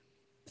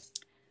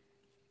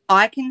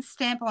 I can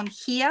stamp on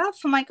here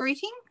for my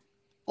greeting,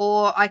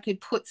 or I could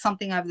put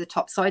something over the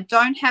top. So I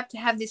don't have to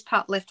have this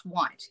part left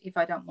white if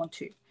I don't want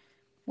to.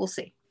 We'll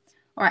see.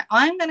 All right,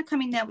 I'm going to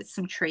come in now with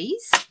some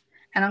trees,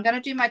 and I'm going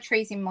to do my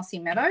trees in Mossy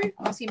Meadow.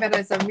 Mossy Meadow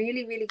is a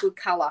really, really good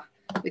color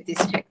with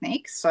this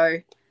technique. So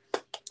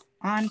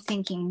I'm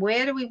thinking,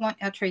 where do we want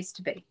our trees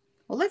to be?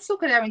 Well, let's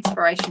look at our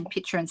inspiration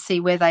picture and see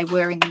where they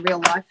were in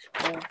real life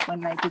or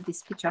when they did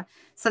this picture.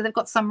 So they've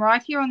got some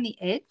right here on the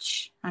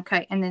edge,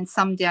 okay, and then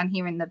some down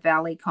here in the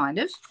valley kind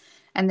of,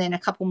 and then a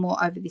couple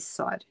more over this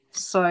side.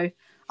 So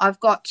I've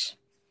got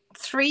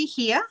 3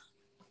 here,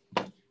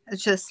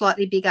 which are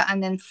slightly bigger,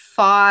 and then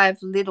 5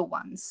 little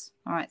ones.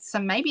 All right, so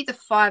maybe the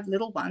 5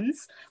 little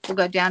ones will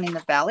go down in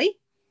the valley,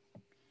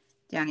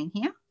 down in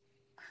here.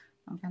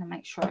 I'm going to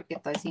make sure I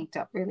get those inked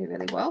up really,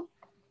 really well.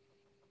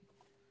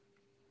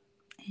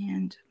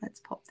 And let's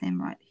pop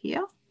them right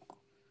here.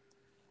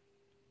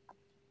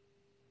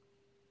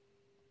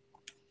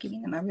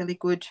 Giving them a really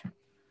good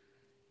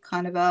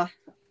kind of a,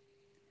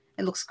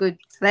 it looks good.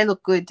 They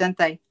look good, don't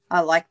they?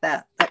 I like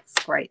that.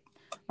 That's great.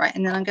 Right,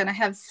 and then I'm going to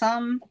have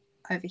some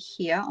over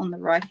here on the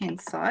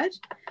right-hand side.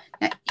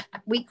 Now,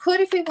 we could,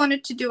 if we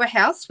wanted to do a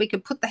house, we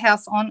could put the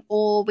house on,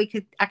 or we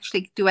could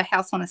actually do a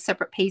house on a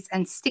separate piece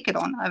and stick it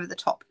on over the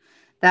top.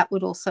 That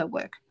would also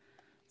work.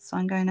 So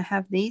I'm going to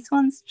have these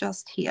ones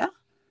just here,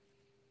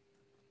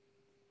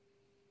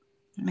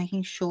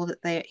 making sure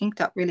that they are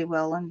inked up really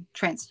well and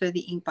transfer the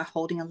ink by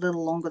holding a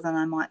little longer than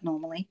I might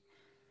normally.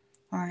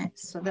 All right,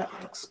 so that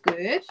looks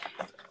good.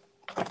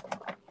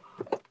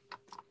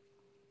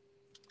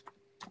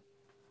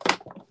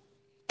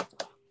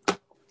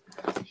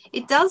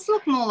 It does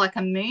look more like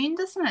a moon,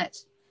 doesn't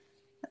it?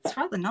 That's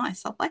rather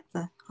nice. I like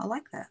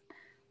that.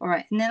 All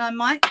right, and then I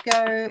might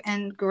go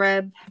and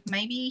grab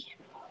maybe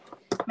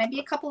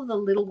a couple of the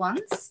little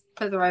ones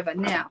further over.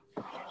 Now,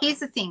 here's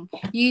the thing.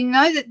 We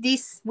know that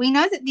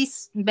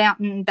this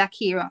mountain back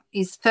here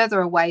is further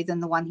away than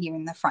the one here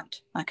in the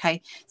front,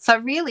 okay? So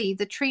really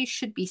the trees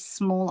should be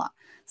smaller.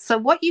 So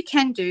what you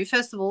can do,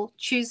 first of all,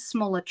 choose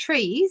smaller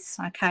trees,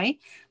 okay?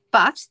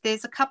 But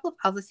there's a couple of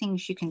other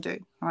things you can do.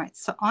 All right,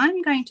 so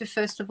I'm going to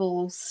first of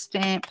all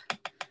stamp.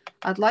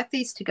 I'd like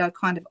these to go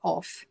kind of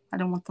off. I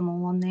don't want them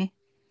all on there.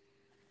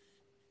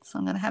 So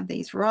I'm going to have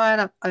these right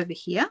up over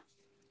here,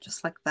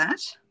 just like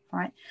that,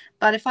 right?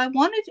 But if I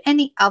wanted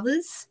any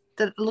others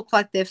that look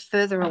like they're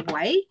further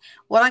away,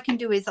 what I can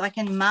do is I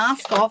can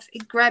mask off,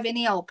 grab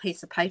any old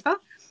piece of paper,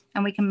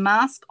 and we can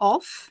mask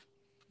off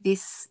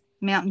this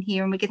mountain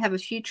here, and we can have a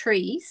few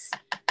trees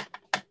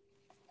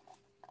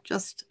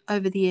just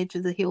over the edge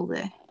of the hill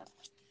there.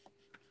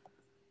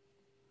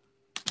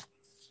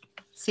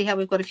 See how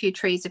we've got a few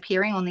trees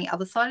appearing on the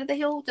other side of the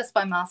hill just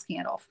by masking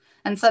it off.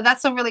 And so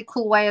that's a really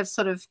cool way of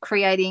sort of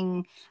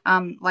creating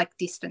like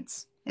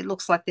distance. It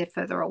looks like they're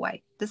further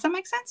away. Does that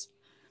make sense?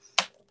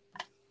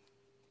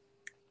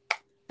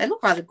 They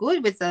look rather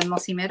good with the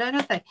mossy meadow,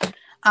 don't they?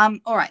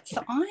 All right,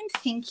 so I'm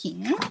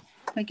thinking,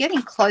 we're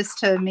getting close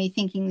to me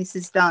thinking this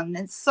is done.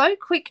 It's so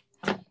quick.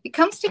 It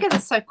comes together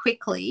so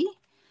quickly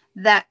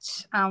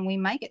that we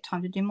may get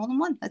time to do more than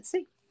one. Let's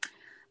see.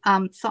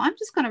 So I'm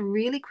just going to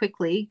really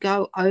quickly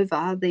go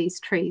over these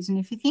trees. And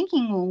if you're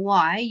thinking, well,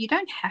 why? You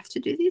don't have to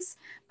do this,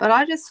 but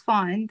I just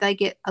find they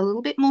get a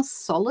little bit more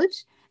solid,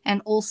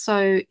 and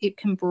also it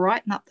can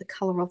brighten up the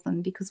color of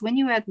them, because when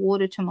you add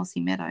water to mossy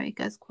meadow, it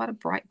goes quite a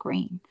bright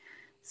green.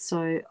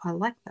 So I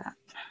like that.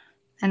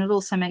 And it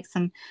also makes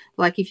them,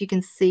 like if you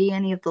can see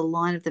any of the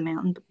line of the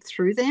mountain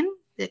through them,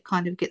 it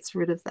kind of gets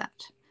rid of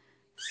that.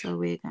 So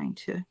we're going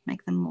to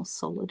make them more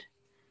solid.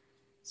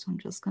 So I'm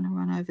just going to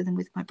run over them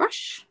with my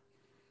brush.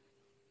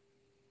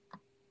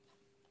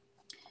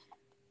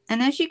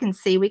 And as you can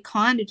see, we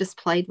kind of just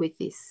played with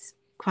this,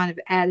 kind of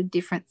added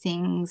different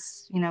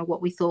things, you know,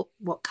 what we thought,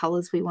 what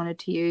colors we wanted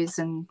to use,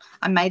 and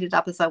I made it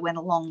up as I went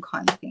along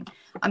kind of thing.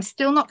 I'm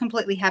still not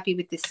completely happy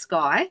with this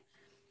sky,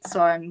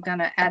 so I'm going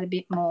to add a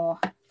bit more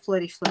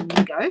Flirty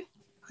Flamingo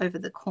over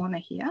the corner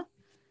here.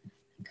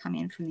 Come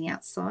in from the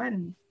outside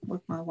and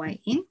work my way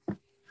in.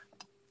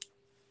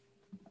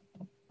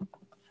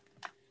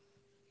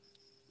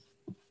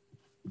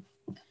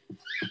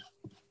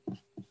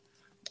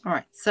 All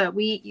right, so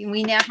we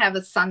now have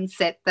a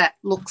sunset that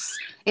looks,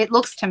 it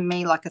looks to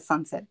me like a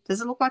sunset.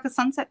 Does it look like a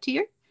sunset to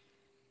you?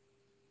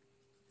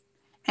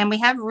 And we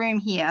have room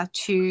here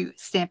to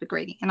stamp a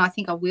greeting, and I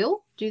think I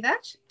will do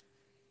that.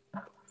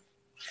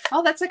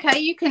 Oh, that's okay.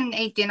 You can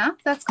eat dinner.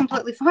 That's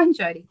completely fine,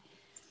 Jody.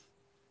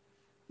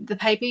 The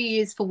paper you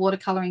use for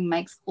watercoloring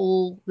makes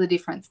all the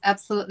difference.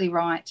 Absolutely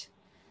right.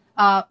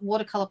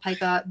 Watercolor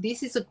paper.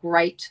 This is a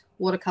great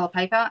watercolor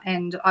paper,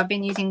 and I've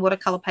been using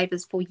watercolor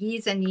papers for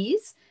years and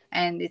years,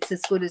 and it's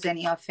as good as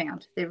any I've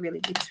found.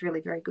 It's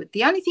really very good.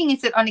 The only thing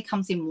is it only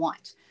comes in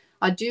white.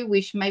 I do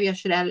wish, maybe I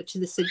should add it to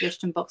the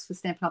suggestion box for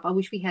Stampin' Up. I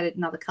wish we had it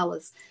in other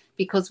colors,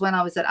 because when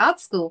I was at art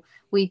school,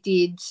 we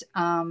did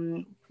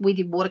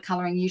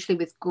watercoloring usually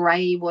with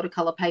gray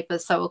watercolor paper.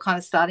 So we're kind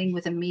of starting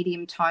with a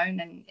medium tone,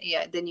 and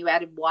yeah, then you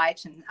added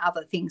white and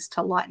other things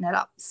to lighten it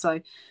up.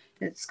 So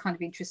it's kind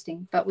of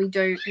interesting, but we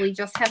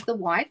just have the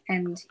white,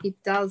 and it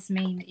does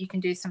mean that you can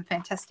do some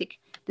fantastic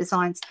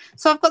designs.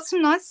 So I've got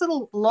some nice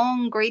little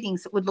long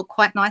greetings that would look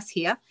quite nice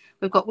here.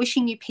 We've got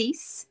wishing you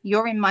peace,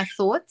 you're in my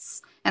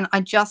thoughts, and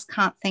I just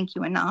can't thank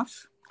you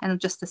enough, and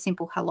just a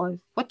simple hello.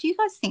 What do you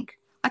guys think?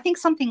 I think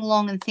something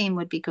long and thin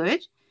would be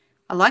good.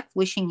 I like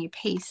wishing you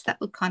peace. That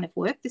would kind of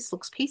work. This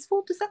looks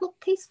peaceful. Does that look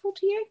peaceful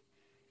to you?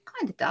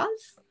 Kind of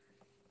does.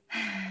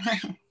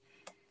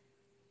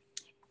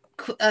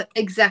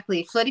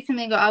 Exactly. Flirty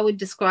Flamingo I would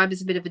describe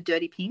as a bit of a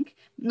dirty pink.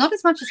 Not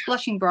as much as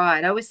Blushing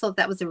Bride. I always thought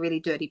that was a really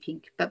dirty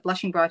pink, but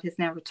Blushing Bride has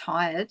now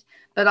retired.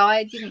 But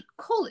I didn't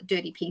call it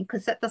dirty pink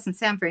because that doesn't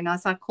sound very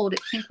nice. I called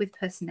it pink with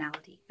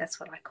personality. That's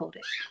what I called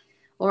it.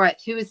 All right.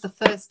 Who is the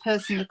first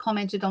person that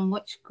commented on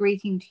which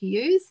greeting to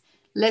use?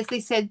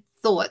 Leslie said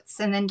thoughts,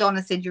 and then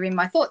Donna said you're in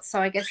my thoughts.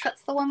 So I guess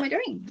that's the one we're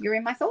doing. You're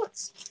in my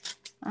thoughts.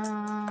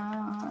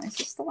 Is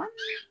this the one?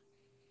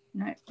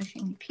 No,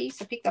 wishing you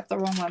peace. I picked up the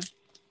wrong one.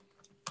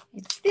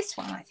 It's this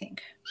one, I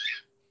think.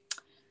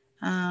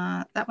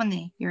 That one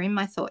there. You're in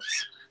my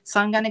thoughts.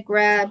 So I'm going to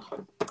grab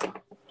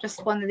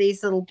just one of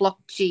these little block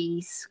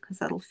G's, because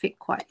that'll fit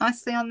quite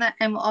nicely on that.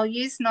 And I'll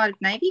use Night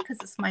of Navy because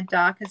it's my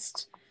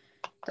darkest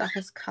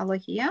color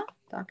here.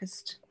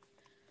 Darkest.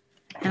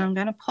 And I'm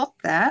going to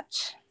pop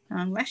that.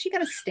 I'm actually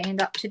going to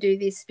stand up to do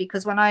this,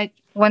 because when I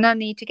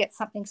need to get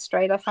something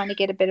straight, I find I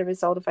get a better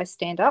result if I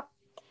stand up.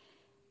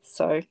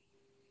 So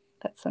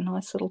that's a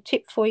nice little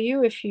tip for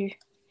you if you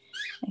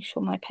make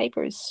sure my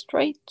paper is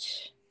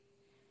straight.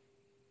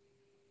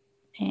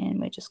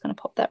 And we're just going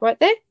to pop that right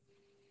there.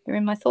 You're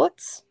in my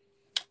thoughts.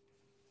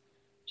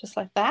 Just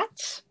like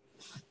that.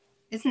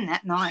 Isn't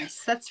that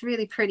nice? That's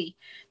really pretty.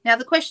 Now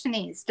the question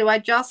is, do I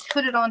just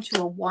put it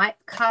onto a white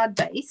card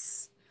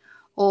base,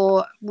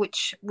 or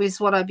which is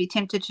what I'd be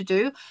tempted to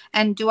do,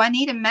 and do I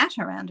need a mat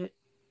around it?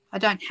 I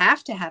don't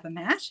have to have a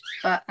mat,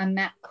 but a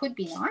mat could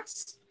be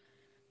nice.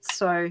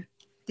 So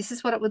this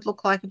is what it would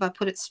look like if I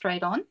put it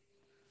straight on.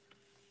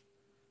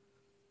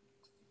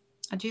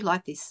 I do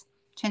like this.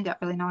 It turned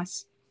out really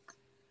nice.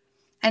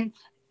 And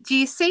do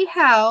you see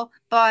how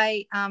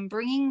by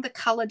bringing the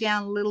color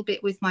down a little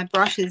bit with my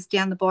brushes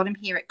down the bottom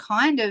here, it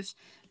kind of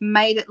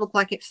made it look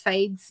like it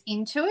fades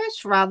into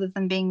it rather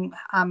than being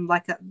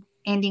like a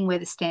ending where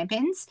the stamp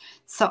ends.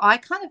 So I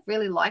kind of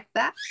really like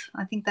that.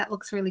 I think that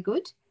looks really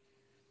good.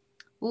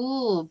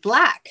 Ooh,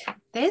 black.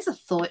 There's a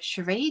thought,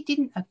 Cherie.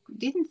 Didn't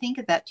think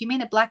of that. Do you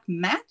mean a black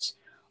matte,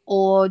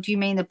 or do you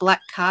mean a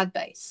black card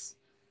base?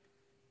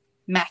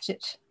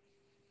 Matted.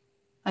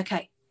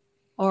 Okay.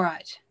 All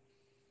right.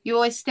 You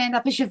always stand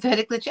up as your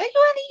vertical. You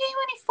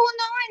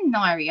only 4'9",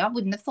 Nairi. I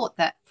wouldn't have thought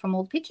that from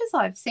all the pictures.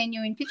 I've seen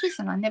you in pictures,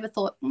 and I never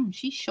thought,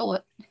 she's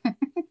short.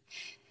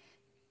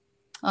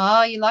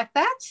 Oh, you like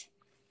that?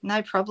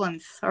 No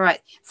problems. All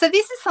right. So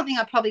this is something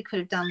I probably could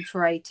have done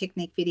for a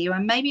technique video,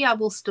 and maybe I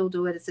will still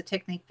do it as a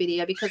technique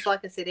video because,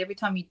 like I said, every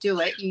time you do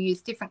it, you use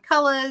different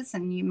colors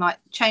and you might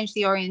change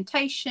the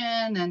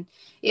orientation and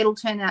it'll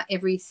turn out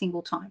every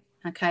single time.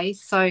 Okay.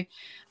 So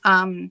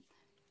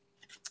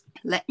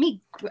let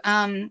me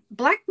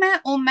black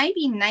matte or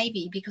maybe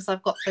navy, because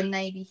I've got the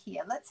navy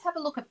here. Let's have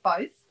a look at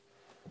both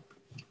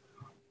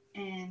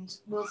and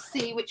we'll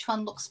see which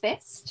one looks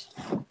best.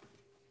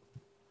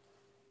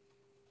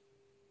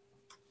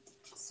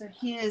 So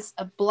here's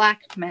a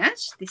black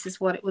matte. This is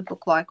what it would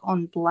look like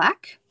on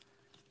black.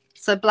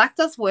 So black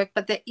does work,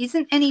 but there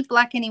isn't any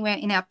black anywhere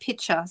in our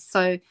picture.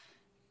 So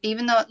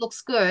even though it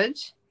looks good,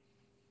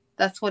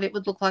 that's what it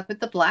would look like with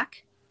the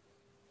black.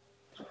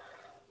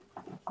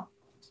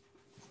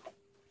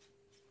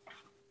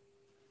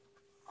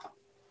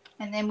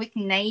 And then with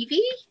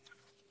navy,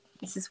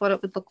 this is what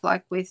it would look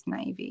like with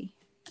navy.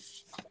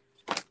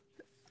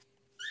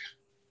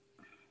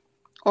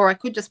 Or I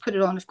could just put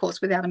it on, of course,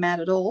 without a mat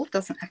at all. It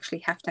doesn't actually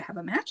have to have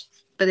a mat,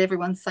 but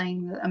everyone's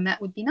saying that a mat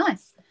would be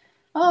nice.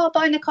 Oh,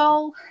 bye,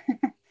 Nicole.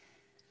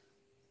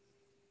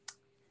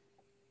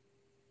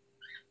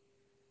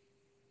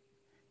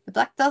 The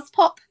black does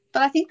pop,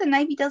 but I think the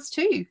navy does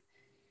too.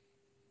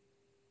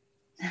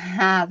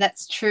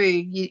 That's true.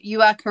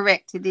 You are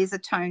correct. It is a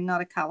tone,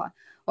 not a color.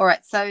 All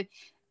right, so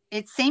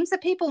it seems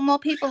that more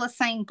people are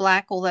saying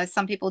black, although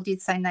some people did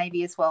say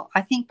navy as well.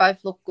 I think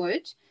both look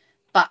good,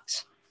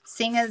 but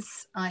seeing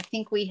as I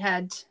think we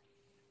had,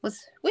 which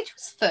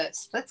was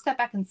first? Let's go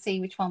back and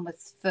see which one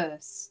was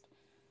first.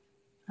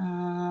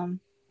 Oh,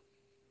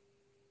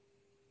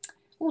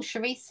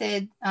 Cherie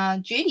said,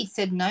 Judy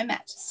said no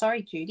mat.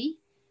 Sorry, Judy.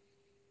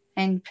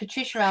 And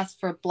Patricia asked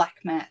for a black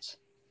mat.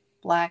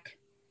 Black.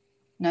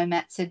 No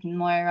mat, said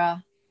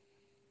Moira.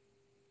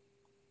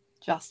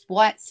 Just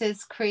white,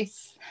 says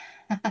Chris.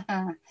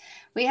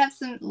 We have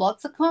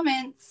lots of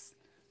comments.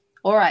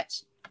 All right.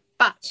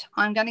 But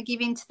I'm going to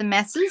give in to the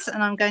masses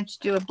and I'm going to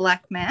do a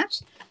black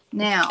mat.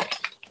 Now,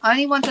 I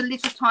only want a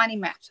little tiny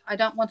mat. I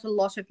don't want a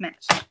lot of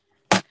mat.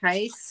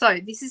 Okay, so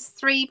this is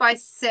 3 by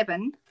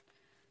 7.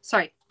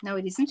 Sorry, no,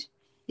 it isn't.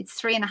 It's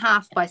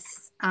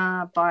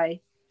 3.5 by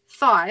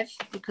 5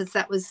 because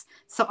that was,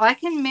 so I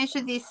can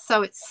measure this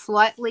so it's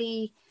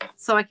slightly,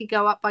 so I could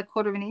go up by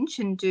 1/4 inch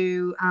and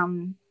do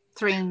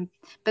 3,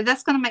 but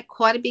that's going to make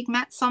quite a big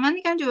mat. So I'm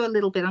only going to do a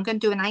little bit. I'm going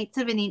to do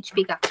 1/8 inch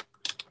bigger.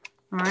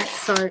 All right,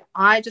 so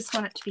I just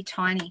want it to be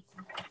tiny.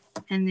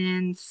 And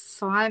then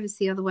 5 is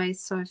the other way,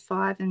 so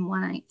 5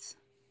 1/8.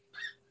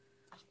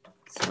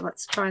 So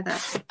let's try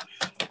that.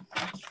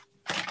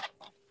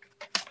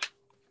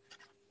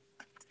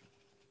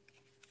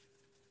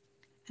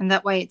 And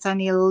that way it's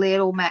only a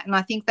little mat. And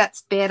I think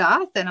that's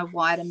better than a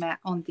wider mat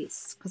on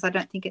this because I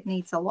don't think it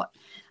needs a lot.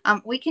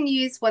 We can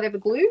use whatever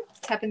glue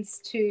happens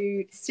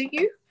to suit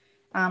you.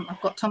 I've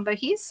got Tombow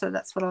here, so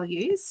that's what I'll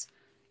use.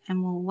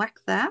 And we'll whack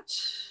that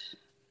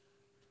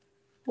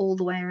all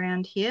the way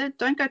around here.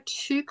 Don't go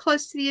too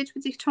close to the edge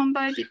with your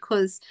Tombow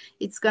because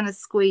it's going to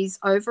squeeze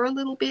over a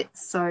little bit.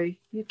 So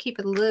you keep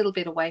it a little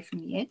bit away from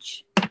the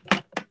edge.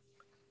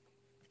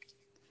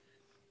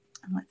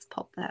 And let's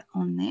pop that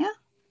on there.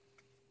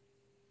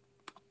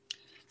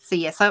 So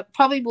yes, I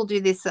probably will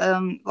do this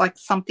like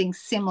something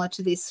similar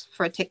to this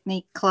for a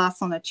technique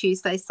class on a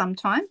Tuesday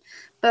sometime.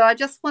 But I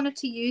just wanted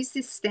to use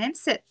this stamp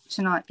set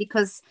tonight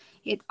because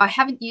I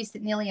haven't used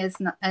it nearly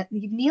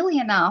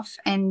enough.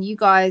 And you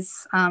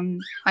guys,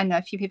 I know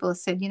a few people have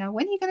said, you know,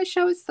 when are you going to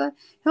show us the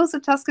Hills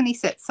of Tuscany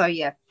set? So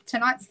yeah,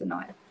 tonight's the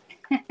night.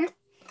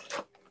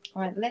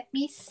 All right, let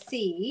me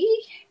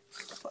see.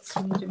 Got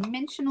some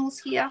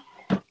dimensionals here.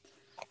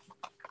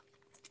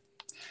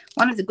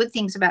 One of the good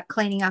things about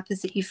cleaning up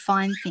is that you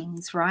find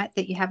things, right,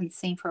 that you haven't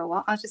seen for a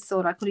while. I just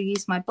thought I could have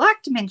used my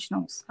black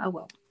dimensionals. Oh,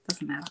 well,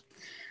 doesn't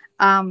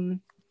matter.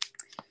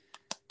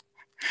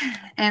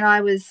 And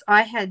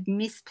I had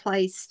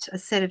misplaced a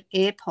set of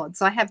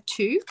AirPods. I have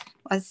two,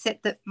 a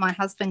set that my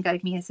husband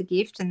gave me as a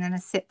gift and then a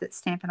set that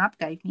Stampin' Up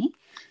gave me.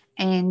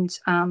 And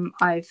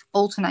I've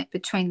alternate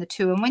between the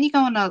two. And when you go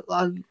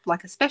on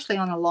like especially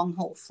on a long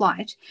haul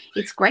flight,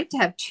 it's great to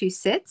have two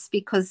sets,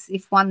 because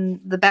if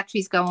the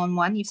batteries go on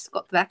one, you've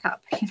got the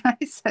backup,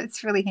 so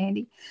it's really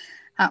handy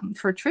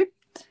for a trip.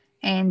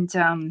 And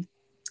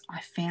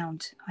I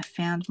found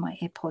my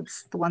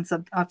AirPods, the ones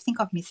I think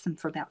I've missed them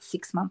for about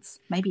 6 months,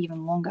 maybe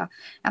even longer.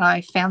 And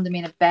I found them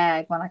in a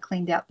bag when I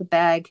cleaned out the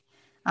bag.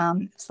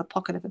 It's the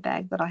pocket of a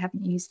bag that I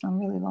haven't used in a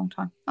really long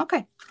time.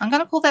 Okay, I'm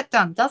going to call that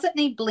done. Does it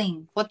need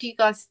bling? What do you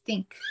guys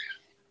think?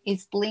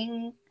 Is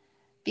bling,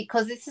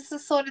 because this is the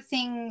sort of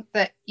thing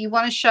that you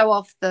want to show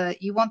off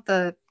you want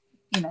the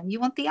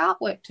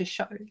artwork to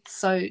show.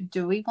 So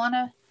do we want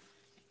to?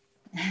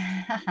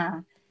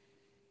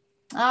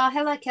 Oh,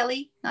 hello,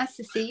 Kelly. Nice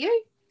to see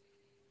you.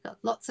 Got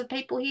lots of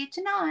people here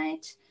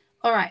tonight.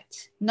 All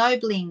right, no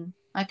bling.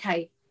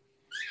 Okay.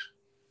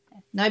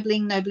 No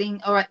bling, no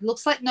bling. All right,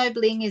 looks like no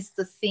bling is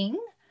the thing.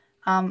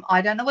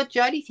 I don't know what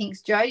Jody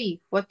thinks.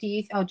 Jody, what do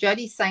you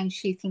Jody's saying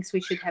she thinks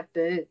we should have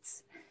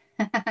birds.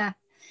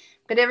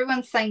 But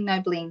everyone's saying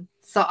no bling.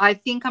 So I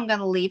think I'm going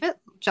to leave it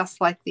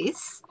just like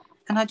this.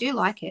 And I do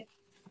like it.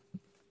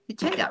 It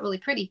turned out really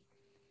pretty.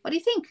 What do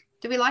you think?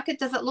 Do we like it?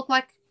 Does it look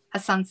like a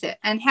sunset?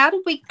 And how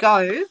did we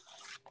go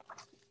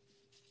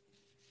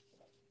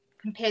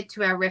compared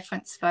to our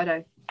reference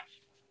photo?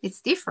 It's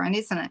different,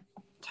 isn't it?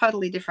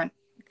 Totally different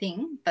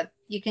thing, but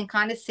you can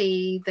kind of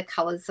see the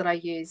colors that I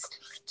used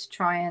to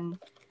try and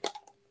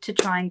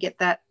get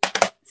that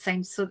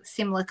same sort of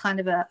similar kind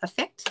of a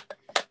effect.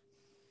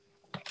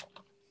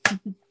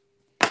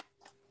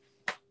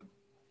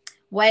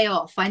 Way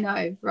off, I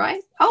know,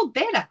 right? Oh,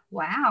 better.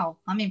 Wow,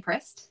 I'm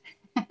impressed.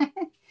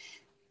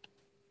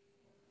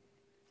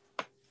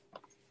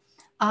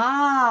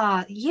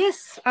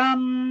 Yes.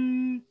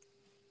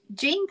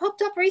 Jean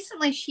popped up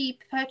recently. She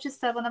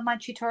purchased one of my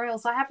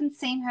tutorials. I haven't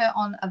seen her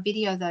on a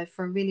video, though,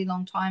 for a really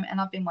long time, and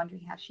I've been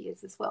wondering how she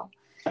is as well.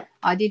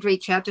 I did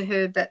reach out to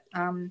her, but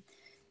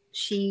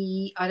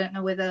I don't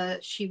know whether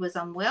she was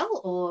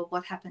unwell or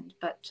what happened,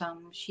 but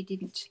she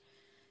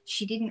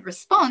didn't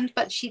respond.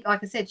 But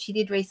like I said, she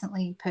did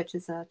recently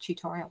purchase a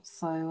tutorial.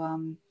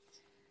 So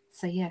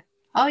yeah.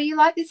 Oh, you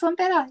like this one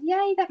better?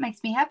 Yay, that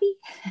makes me happy.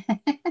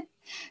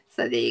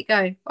 So there you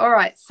go. All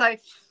right, so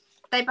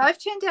they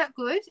both turned out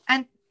good.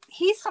 And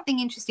here's something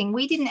interesting.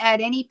 We didn't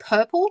add any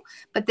purple,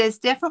 but there's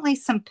definitely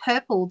some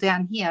purple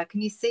down here.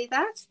 Can you see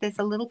that? There's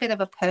a little bit of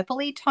a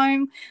purpley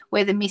tone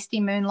where the Misty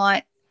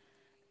Moonlight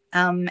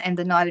and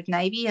the Night of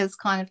Navy has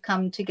kind of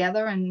come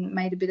together and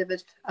made a bit of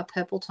a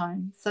purple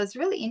tone. So it's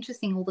really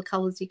interesting, all the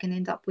colors you can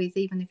end up with,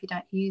 even if you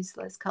don't use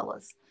those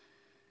colors.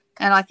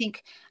 And I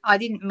think I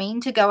didn't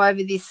mean to go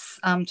over this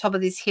top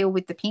of this hill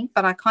with the pink,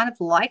 but I kind of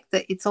like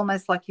that it's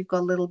almost like you've got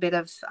a little bit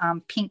of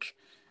pink.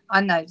 I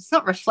know it's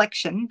not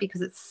reflection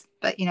because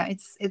but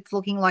it's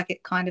looking like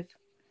it kind of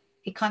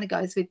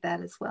goes with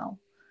that as well.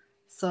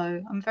 So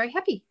I'm very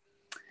happy.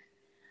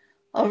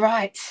 All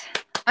right.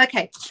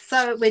 Okay,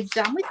 so we're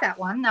done with that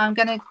one. Now I'm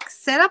going to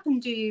set up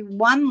and do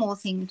one more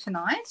thing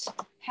tonight.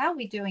 How are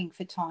we doing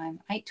for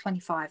time?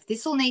 8:25.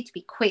 This will need to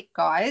be quick,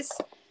 guys.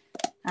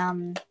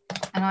 And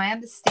I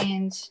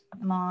understand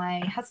my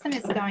husband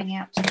is going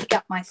out to pick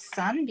up my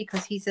son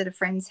because he's at a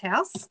friend's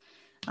house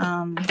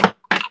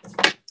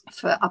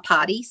for a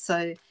party.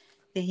 So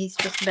he's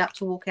just about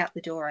to walk out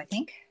the door, I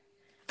think.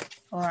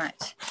 All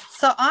right.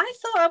 So I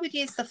thought I would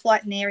use the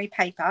Flight and Airy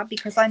paper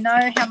because I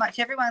know how much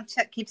everyone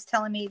keeps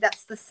telling me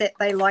that's the set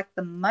they like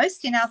the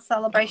most in our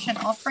celebration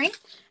offering.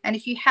 And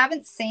if you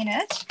haven't seen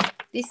it,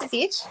 this is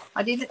it.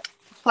 I did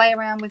play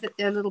around with it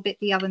a little bit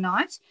the other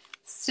night.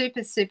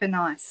 Super, super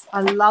nice.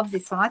 I love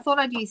this one. I thought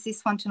I'd use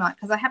this one tonight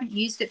because I haven't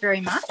used it very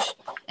much.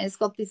 And it's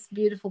got this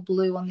beautiful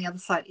blue on the other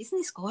side. Isn't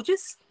this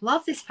gorgeous?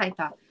 Love this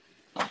paper.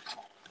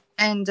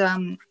 And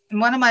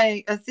one of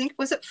my, I think,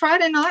 was it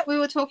Friday night we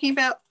were talking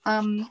about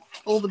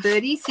all the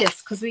birdies?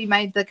 Yes, because we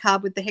made the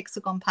card with the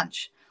hexagon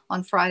punch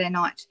on Friday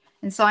night.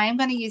 And so I am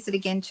going to use it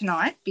again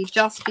tonight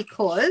just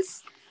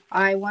because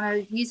I want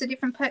to use a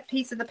different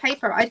piece of the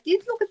paper. I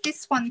did look at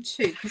this one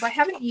too because I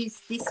haven't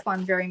used this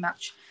one very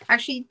much.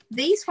 Actually,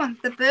 these ones,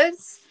 the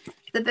birds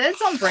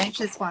on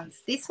branches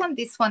ones, this one,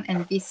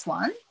 and this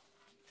one,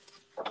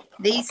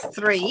 these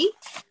three,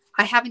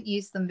 I haven't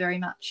used them very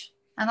much.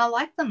 And I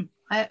like them.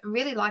 I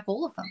really like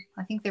all of them.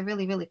 I think they're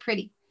really, really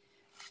pretty.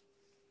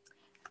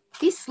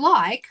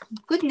 Dislike?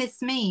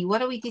 Goodness me,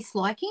 what are we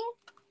disliking?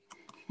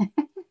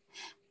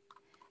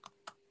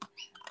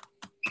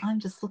 I'm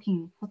just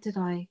looking. What did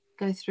I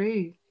go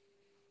through?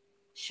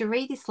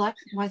 Cherie disliked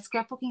why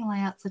scrapbooking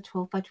layouts are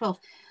 12 by 12.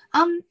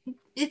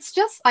 It's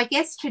just, I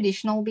guess,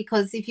 traditional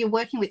because if you're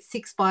working with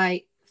 6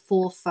 by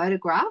 4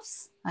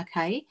 photographs,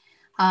 okay,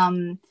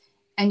 and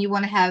you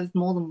want to have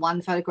more than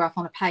one photograph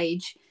on a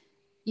page,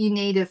 you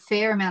need a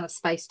fair amount of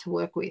space to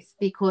work with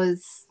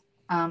because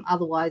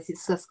otherwise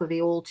it's just going to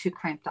be all too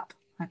cramped up,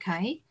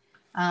 okay?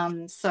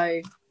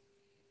 So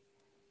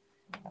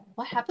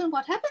what happened?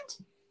 What happened?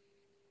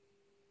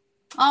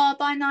 Oh,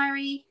 bye,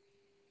 Nairi.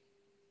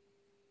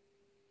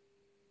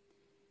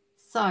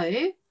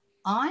 So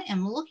I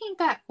am looking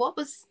back. What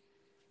was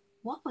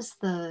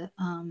the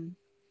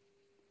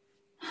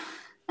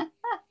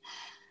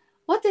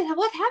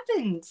what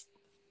happened?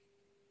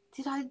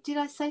 Did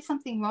I say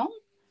something wrong?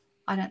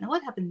 I don't know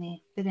what happened there.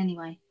 But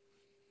anyway,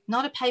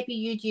 not a paper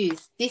you'd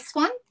use. This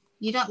one?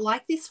 You don't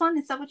like this one?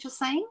 Is that what you're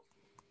saying,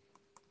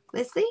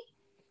 Leslie?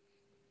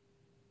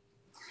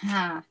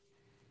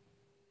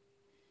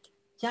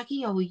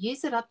 Jackie, I will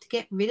use it up to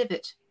get rid of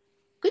it.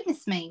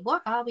 Goodness me,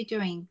 what are we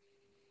doing?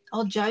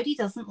 Oh, Jody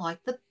doesn't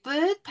like the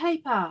bird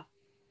paper.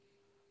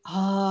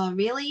 Oh,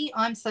 really?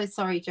 I'm so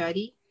sorry,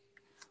 Jody.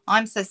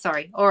 I'm so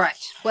sorry. All right.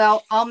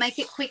 Well, I'll make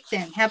it quick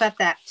then. How about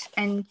that?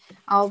 And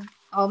I'll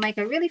make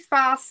a really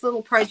fast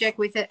little project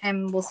with it,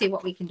 and we'll see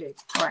what we can do.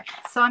 All right.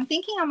 So I'm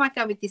thinking I might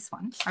go with this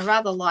one. I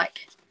rather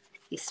like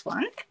this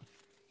one.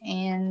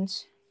 And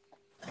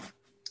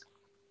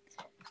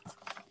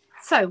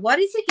so what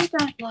is it you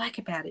don't like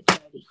about it,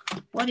 Jody?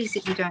 What is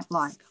it you don't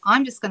like?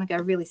 I'm just going to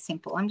go really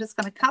simple. I'm just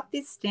going to cut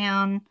this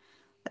down.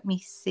 Let me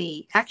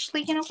see.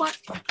 Actually, you know what?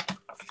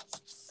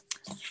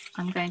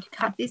 I'm going to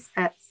cut this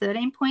at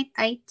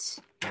 13.8.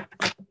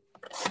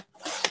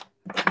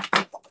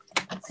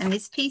 And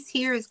this piece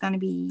here is going to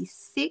be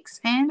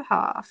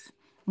 6.5.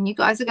 And you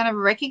guys are going to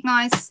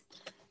recognize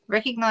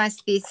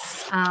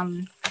this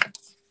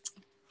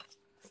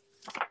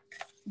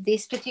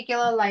this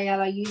particular layout.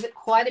 I use it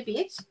quite a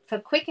bit for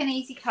quick and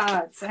easy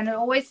cards, and it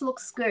always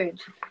looks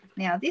good.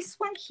 Now this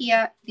one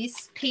here,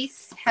 this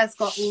piece has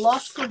got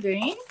Lost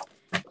Lagoon,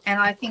 and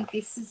I think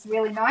this is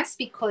really nice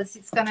because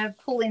it's going to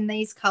pull in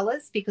these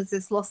colors because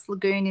there's Lost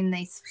Lagoon in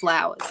these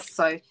flowers.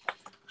 So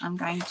I'm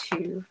going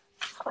to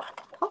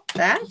pop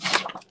that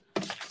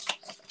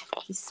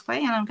this way,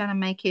 and I'm going to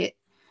make it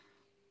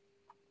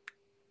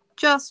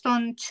just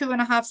on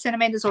 2.5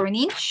 centimeters or an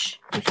inch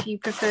if you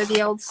prefer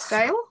the old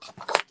scale.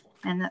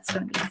 And that's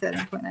going to be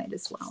 13.8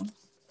 as well.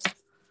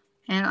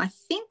 And I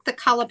think the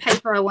color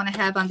paper I want to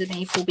have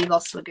underneath will be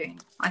Lost Lagoon.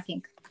 I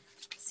think.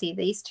 See,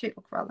 these two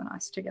look rather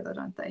nice together,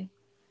 don't they?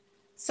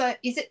 So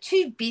is it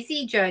too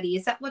busy, Jody?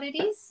 Is that what it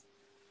is?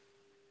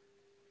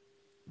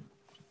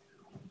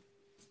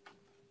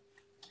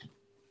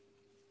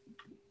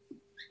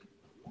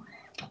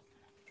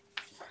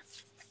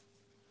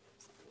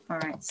 All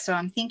right, so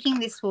I'm thinking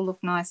this will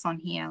look nice on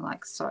here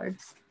like so.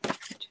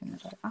 Turn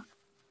it over.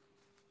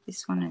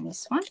 This one and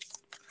this one.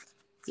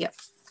 Yep.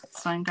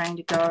 So I'm going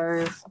to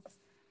go,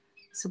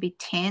 this will be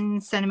 10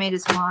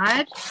 centimeters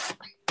wide,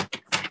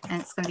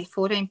 and it's going to be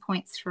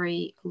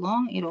 14.3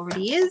 long. It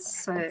already is,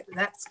 so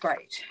that's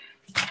great.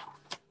 All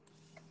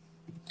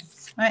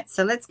right,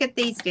 so let's get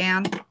these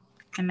down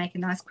and make a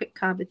nice quick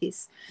card with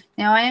this.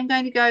 Now I am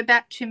going to go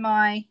back to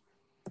my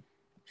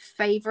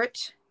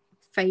favorite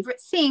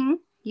thing.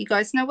 You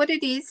guys know what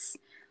it is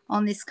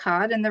on this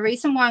card, and the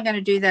reason why I'm going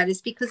to do that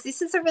is because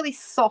this is a really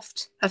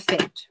soft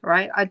effect,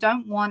 right?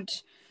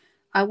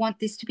 I want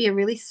this to be a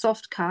really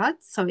soft card,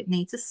 so it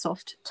needs a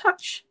soft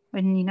touch.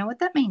 And you know what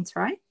that means,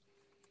 right?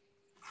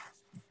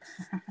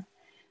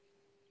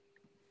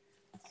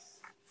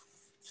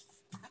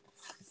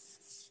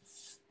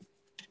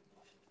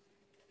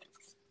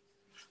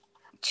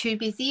 Too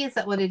busy, is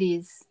that what it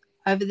is?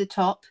 Over the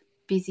top,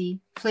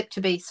 busy, flip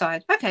to B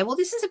side. Okay, well,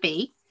 this is a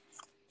B.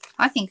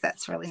 I think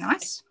that's really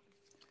nice.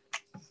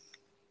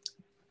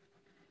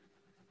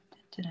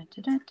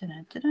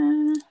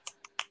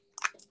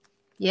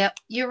 Yep,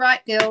 you're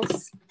right,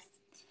 girls.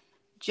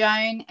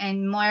 Joan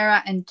and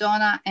Moira and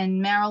Donna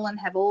and Marilyn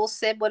have all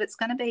said what it's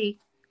going to be.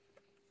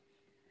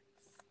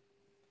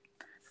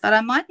 But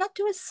I might not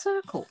do a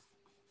circle.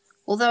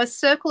 Although a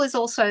circle is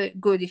also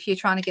good if you're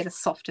trying to get a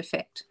soft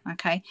effect,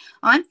 okay?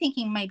 I'm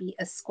thinking maybe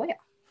a square.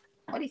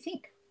 What do you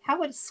think? How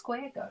would a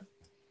square go?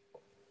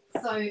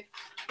 So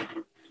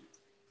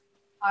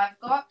I've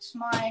got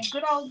my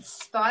good old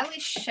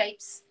Stylish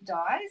Shapes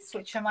dies,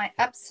 which are my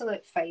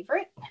absolute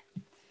favorite.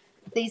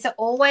 These are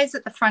always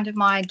at the front of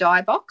my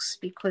die box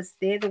because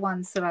they're the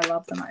ones that I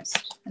love the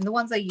most and the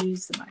ones I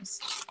use the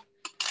most.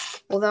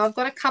 Although I've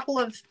got a couple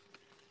of,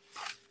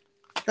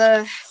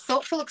 the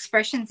Thoughtful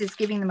Expressions is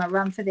giving them a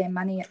run for their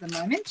money at the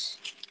moment.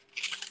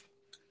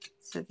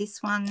 So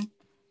this one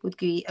would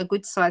be a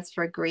good size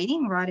for a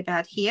greeting right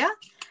about here.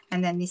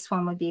 And then this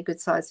one would be a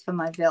good size for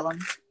my vellum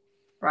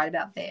right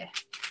about there.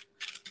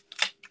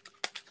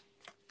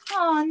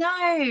 Oh,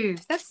 no,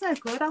 that's no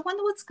good. I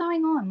wonder what's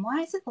going on.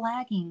 Why is it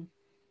lagging?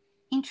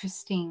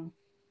 Interesting.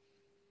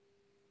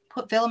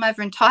 Put vellum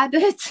over entire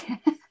birds.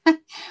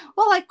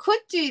 Well, I could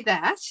do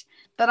that,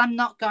 but I'm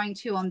not going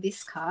to on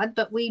this card,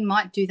 but we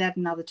might do that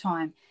another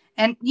time.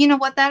 And you know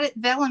what, that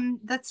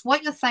vellum, that's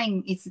what you're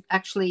saying is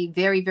actually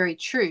very, very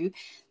true,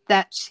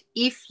 that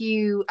if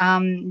you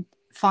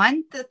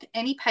find that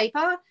any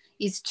paper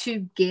is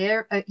too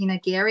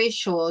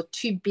garish or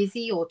too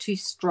busy or too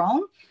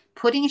strong,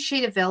 putting a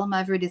sheet of vellum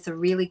over it is a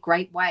really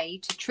great way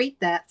to treat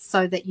that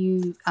so that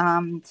you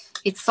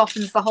it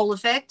softens the whole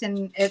effect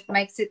and it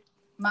makes it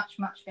much,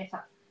 much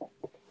better.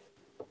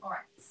 All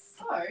right,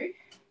 so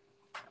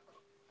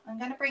I'm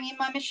going to bring in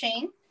my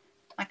machine,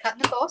 my cut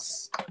and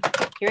emboss.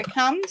 Here it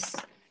comes.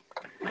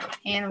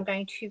 And I'm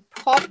going to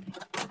pop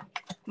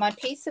my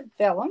piece of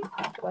vellum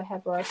that I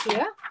have right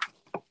here.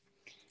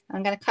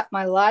 I'm going to cut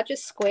my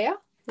largest square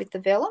with the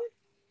vellum.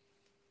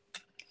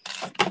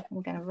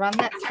 I'm going to run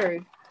that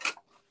through.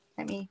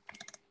 Making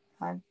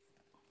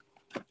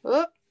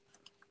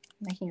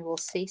you all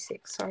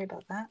seasick. Sorry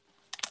about that.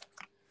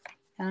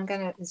 And I'm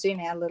going to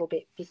zoom out a little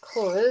bit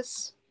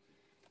because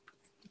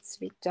it's a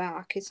bit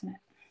dark, isn't it?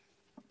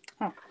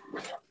 Oh.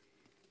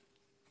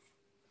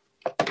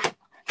 Put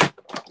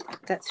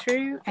that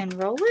through and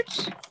roll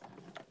it.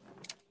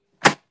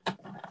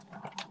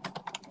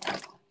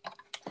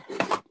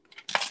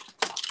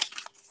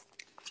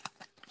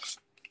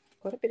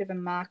 Got a bit of a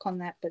mark on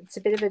that, but it's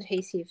a bit of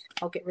adhesive.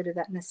 I'll get rid of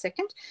that in a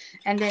second.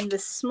 And then the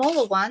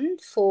smaller one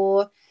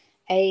for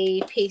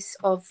a piece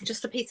of,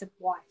 just a piece of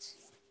white.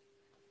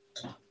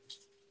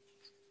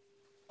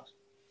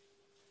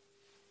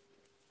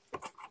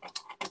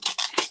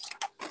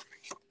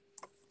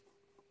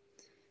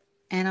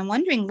 And I'm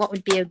wondering what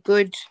would be a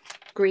good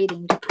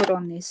greeting to put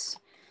on this.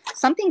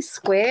 Something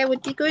square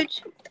would be good.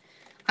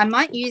 I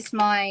might use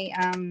my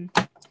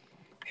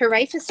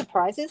Hooray for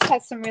Surprises.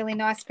 Has some really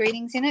nice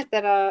greetings in it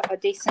that are a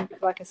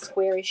decent, like a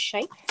squarish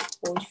shape,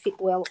 or would fit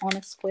well on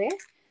a square.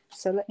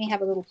 So let me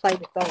have a little play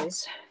with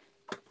those.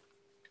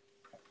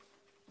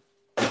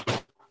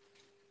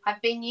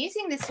 I've been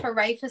using this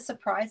Hooray for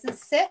Surprises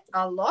set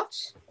a lot.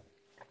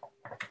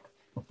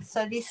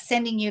 So this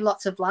sending you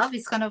lots of love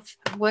is going to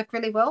work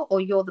really well,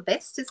 or you're the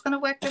best is going to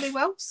work really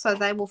well. So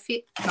they will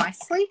fit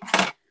nicely.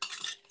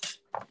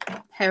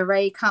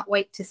 Hooray, can't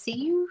wait to see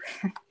you.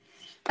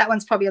 That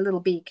one's probably a little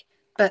big.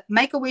 But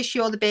Make a Wish,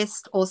 you're the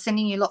best, or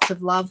sending you lots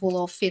of love will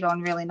all fit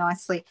on really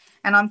nicely.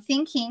 And I'm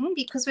thinking,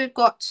 because we've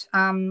got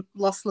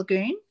Lost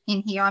Lagoon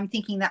in here, I'm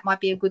thinking that might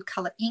be a good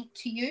colour ink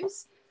to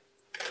use.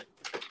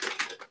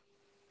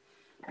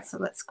 So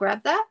let's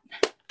grab that.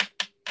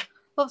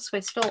 Oops,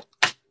 we're still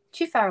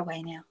too far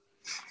away now.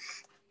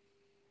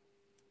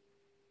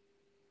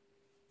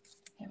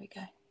 There we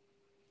go.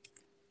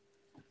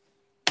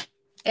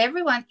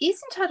 Everyone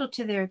is entitled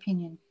to their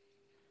opinion.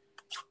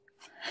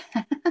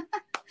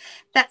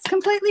 That's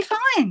completely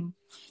fine.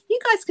 You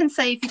guys can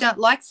say if you don't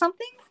like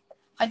something.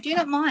 I do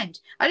not mind.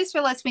 I just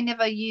realized we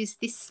never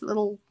used this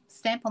little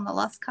stamp on the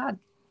last card.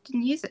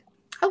 Didn't use it.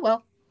 Oh,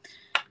 well.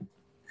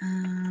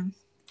 Let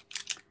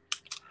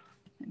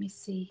me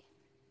see.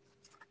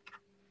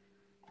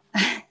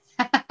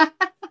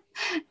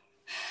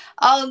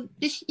 Oh,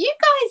 you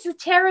guys are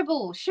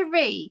terrible.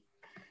 Cherie.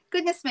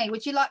 Goodness me.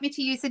 Would you like me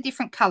to use a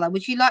different color?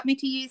 Would you like me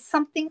to use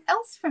something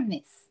else from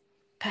this?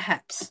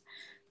 Perhaps.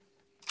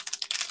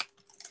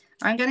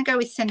 I'm going to go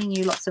with Sending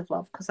You Lots of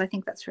Love because I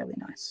think that's really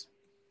nice.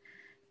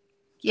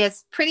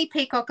 Yes, Pretty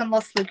Peacock and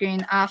Lost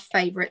Lagoon are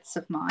favorites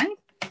of mine.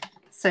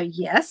 So,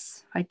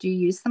 yes, I do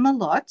use them a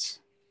lot.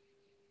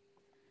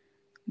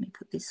 Let me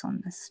put this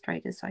on as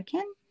straight as I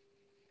can.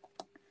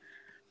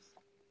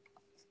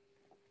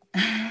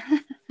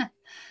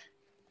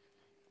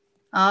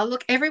 Oh,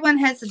 look, everyone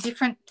has a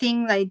different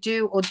thing they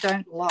do or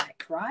don't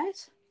like,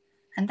 right?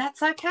 And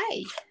that's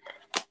okay.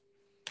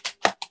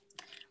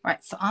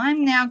 Right, so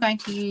I'm now going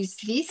to use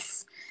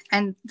this,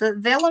 and the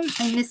vellum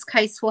in this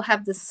case will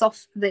have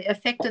the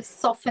effect of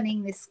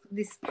softening this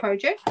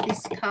project,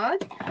 this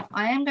card.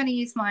 I am going to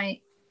use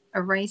my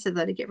eraser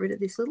though to get rid of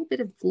this little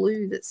bit of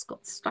glue that's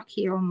got stuck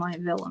here on my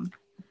vellum.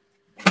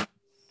 All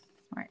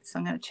right, so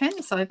I'm going to turn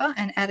this over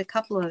and add a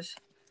couple of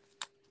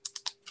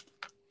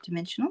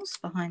dimensionals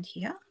behind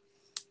here.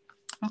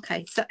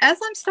 Okay, so as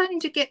I'm starting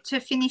to get to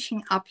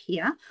finishing up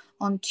here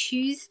on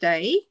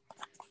Tuesday,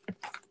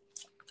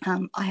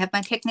 I have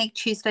my Technique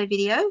Tuesday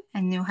video,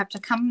 and you'll have to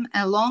come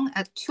along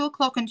at 2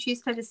 o'clock on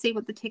Tuesday to see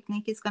what the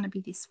technique is going to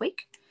be this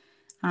week.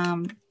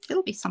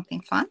 It'll be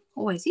something fun,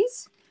 always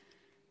is.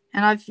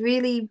 And I've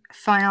really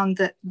found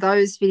that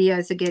those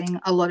videos are getting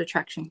a lot of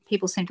traction.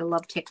 People seem to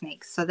love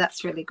techniques, so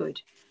that's really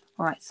good.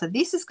 All right, so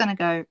this is going to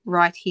go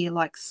right here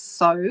like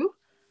so.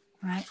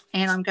 Right,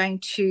 and I'm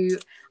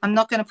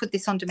not going to put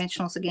this on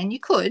dimensionals again.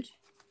 You could,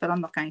 but I'm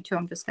not going to.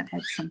 I'm just going to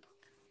add some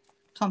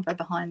Tombow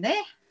behind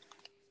there.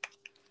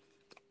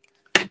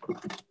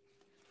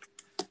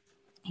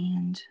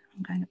 And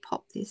I'm going to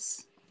pop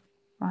this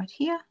right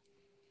here.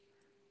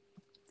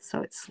 So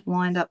it's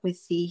lined up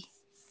with the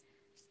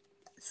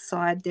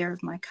side there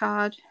of my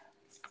card.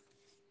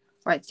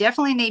 Right,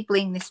 definitely need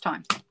bling this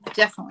time.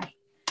 Definitely.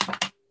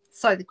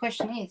 So the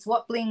question is,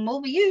 what bling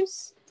will we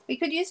use? We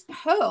could use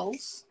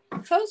pearls.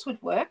 Pearls would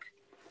work.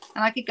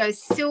 And I could go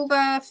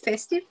silver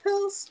festive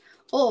pearls.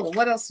 Or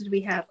what else did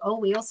we have? Oh,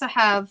 we also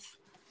have,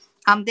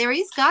 there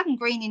is garden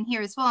green in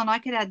here as well. And I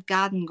could add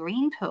garden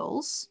green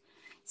pearls.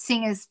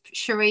 Seeing as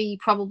Cherie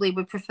probably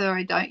would prefer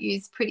I don't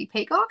use Pretty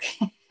Peacock.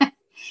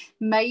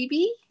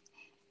 Maybe.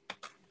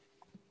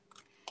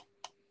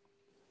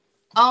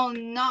 Oh,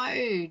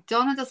 no.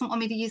 Donna doesn't want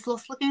me to use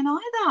Lost Lagoon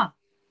either.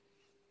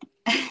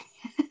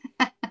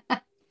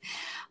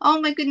 Oh,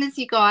 my goodness,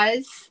 you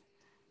guys.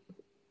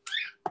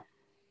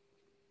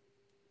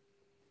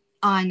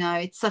 I know,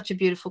 it's such a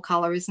beautiful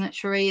colour, isn't it,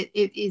 Cherie?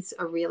 It is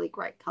a really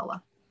great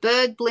colour.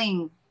 Bird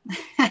bling.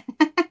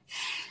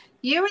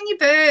 You and your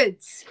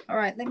birds. All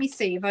right, let me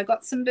see. Have I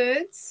got some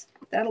birds?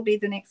 That'll be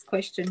the next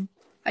question.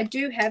 I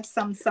do have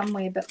some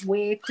somewhere, but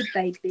where could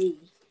they be?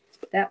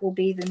 That will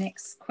be the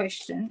next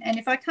question. And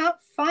if I can't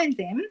find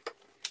them,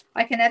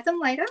 I can add them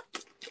later.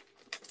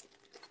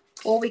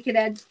 Or we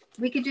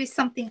could do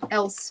something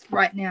else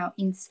right now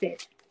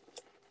instead.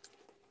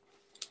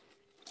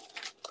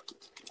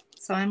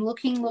 So I'm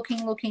looking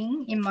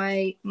in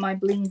my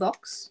bling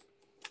box.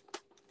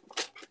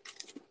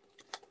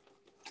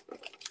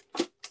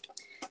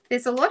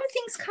 There's a lot of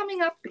things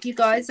coming up, you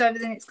guys, over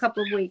the next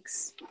couple of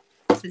weeks.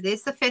 So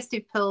there's the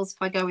festive pearls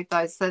if I go with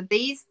those. So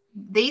these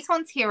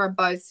ones here are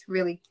both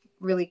really,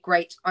 really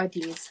great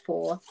ideas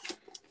for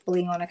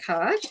bling on a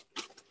card.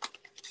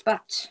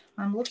 But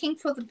I'm looking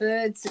for the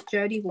birds that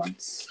Jody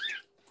wants.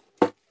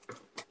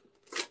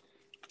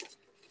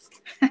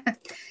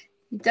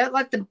 You don't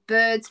like the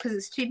birds because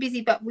it's too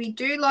busy, but we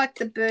do like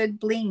the bird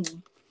bling.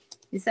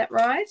 Is that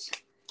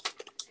right?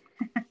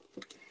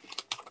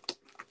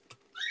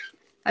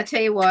 I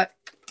tell you what,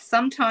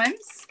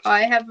 sometimes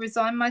I have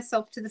resigned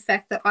myself to the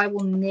fact that I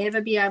will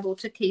never be able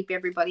to keep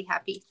everybody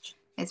happy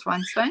as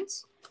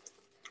rhinestones.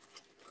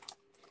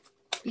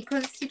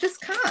 Because you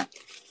just can't.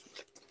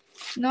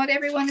 Not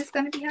everyone is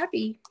going to be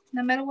happy,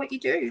 no matter what you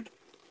do.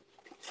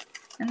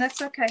 And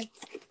that's okay.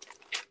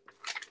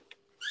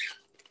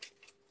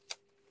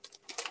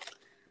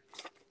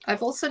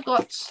 I've also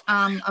got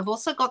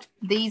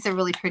these are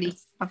really pretty.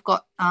 I've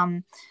got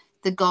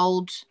the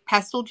gold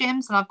pastel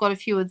gems, and I've got a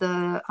few of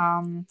the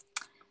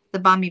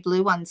balmy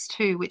blue ones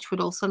too, which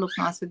would also look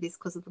nice with this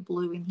because of the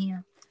blue in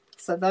here.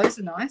 So those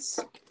are nice.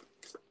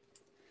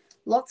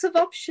 Lots of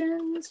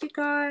options, you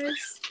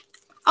guys.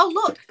 Oh,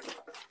 look,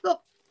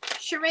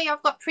 Cherie,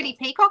 I've got pretty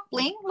peacock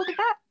bling. Look at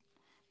that.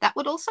 That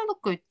would also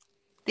look good.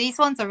 These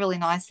ones are really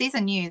nice. These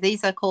are new.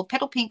 These are called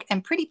Petal Pink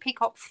and Pretty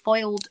Peacock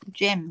Foiled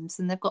Gems,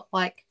 and they've got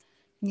like,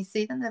 can you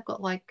see them? They've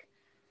got like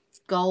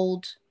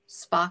gold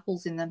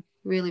sparkles in them.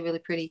 Really, really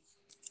pretty.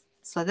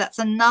 So that's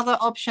another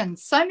option.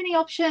 So many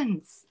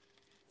options.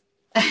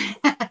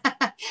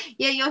 Yeah,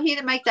 you're here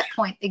to make that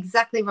point.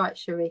 Exactly right,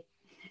 Cherie.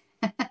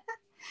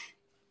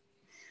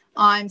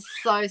 I'm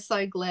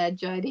so glad,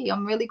 Jody.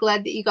 I'm really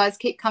glad that you guys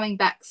keep coming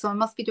back. So I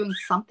must be doing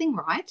something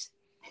right.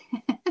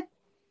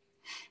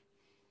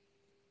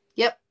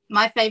 Yep,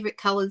 my favorite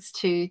colors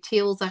too.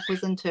 Teals,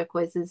 aquas, and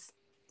turquoises.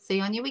 See,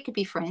 I knew we could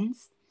be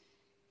friends.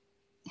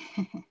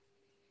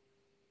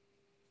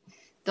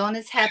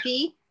 Donna's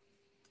happy.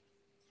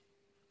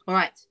 All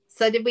right.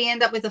 So did we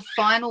end up with a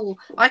final?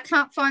 I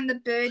can't find the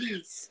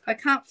birdies. I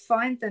can't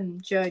find them,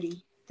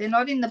 Jody. They're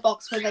not in the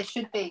box where they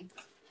should be.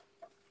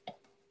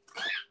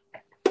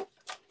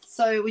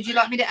 So would you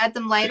like me to add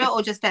them later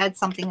or just to add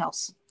something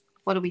else?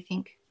 What do we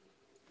think?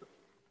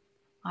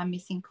 I'm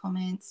missing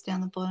comments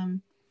down the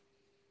bottom.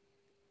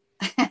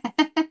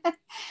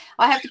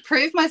 I have to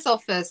prove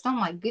myself first. Oh,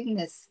 my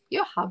goodness.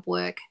 Your hard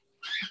work.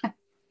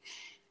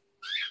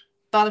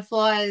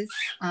 Butterflies.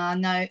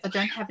 No, I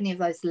don't have any of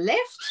those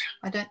left,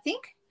 I don't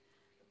think.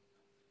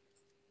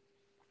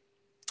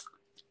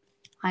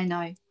 I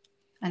know.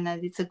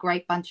 It's a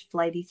great bunch of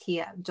ladies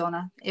here,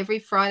 Donna. Every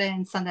Friday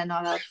and Sunday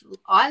night,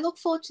 I look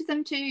forward to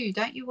them too.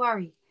 Don't you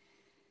worry.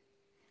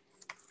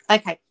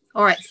 Okay.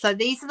 All right. So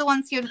these are the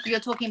ones you're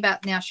talking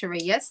about now,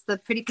 Cherie. Yes, the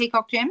Pretty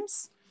Peacock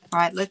Gems. All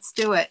right. Let's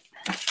do it.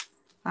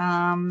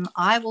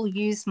 I will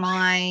use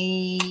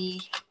my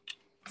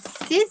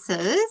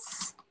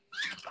scissors.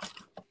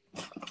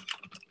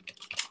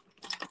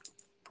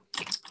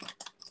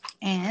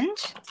 And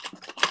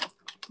here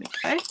we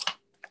go.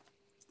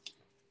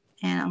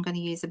 And I'm going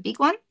to use a big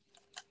one.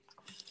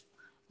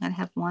 I'm going to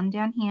have one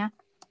down here.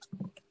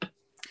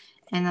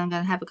 And I'm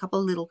going to have a couple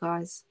of little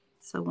guys.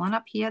 So one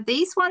up here.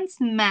 These ones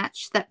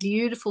match that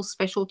beautiful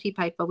specialty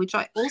paper, which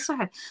I also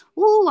have.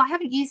 Oh, I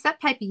haven't used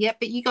that paper yet,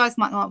 but you guys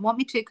might not want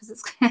me to because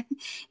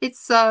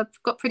it's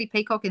got Pretty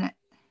Peacock in it.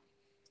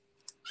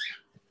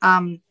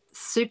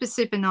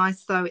 Super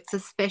nice though. It's a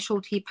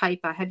specialty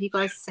paper. Have you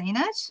guys seen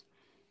it?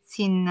 It's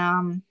in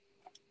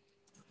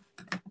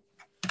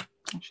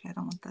actually, I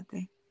don't want that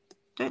there.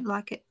 Don't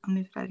like it. I'll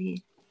move it over here.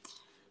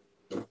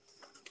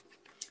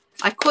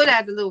 I could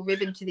add a little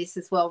ribbon to this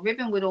as well.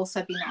 Ribbon would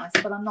also be nice,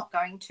 but I'm not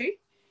going to.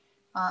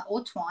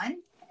 Or twine.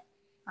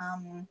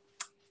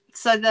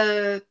 So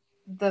the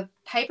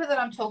paper that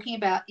I'm talking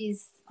about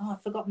is, oh,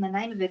 I've forgotten the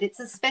name of it. It's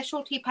a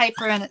specialty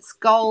paper and it's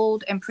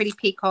gold and Pretty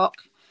Peacock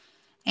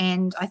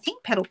and I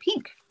think Petal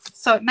Pink.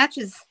 So it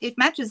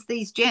matches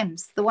these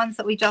gems, the ones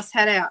that we just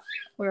had out.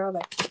 Where are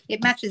they?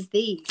 It matches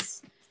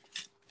these.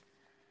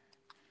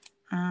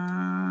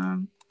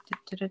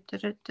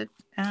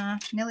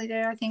 Nearly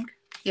there, I think.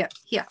 Yeah,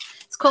 here.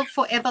 It's called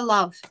Forever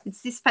Love.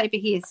 It's this paper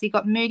here. So you've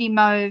got Moody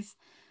Mauve,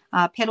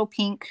 Petal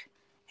Pink,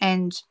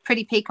 and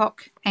Pretty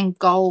Peacock, and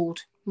gold.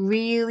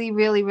 Really,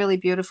 really, really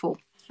beautiful.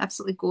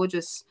 Absolutely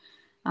gorgeous.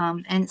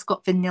 And it's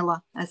got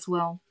vanilla as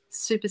well.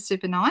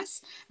 Super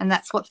nice. And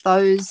that's what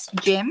those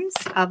gems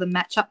are the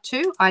match up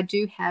to. I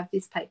do have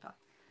this paper.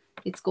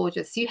 It's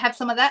gorgeous. You have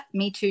some of that?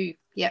 Me too.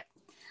 Yep.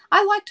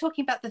 I like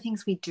talking about the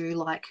things we do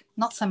like,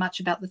 not so much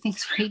about the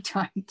things we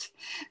don't.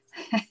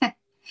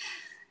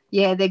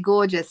 Yeah, they're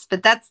gorgeous.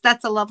 But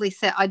that's a lovely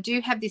set. I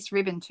do have this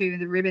ribbon too.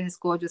 The ribbon is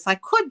gorgeous. I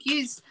could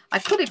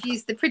have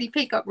used the pretty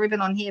peacock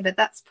ribbon on here, but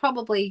that's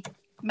probably,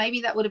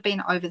 maybe that would have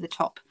been over the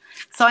top.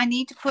 So I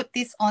need to put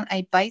this on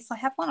a base. I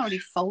have one already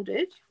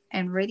folded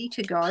and ready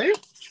to go.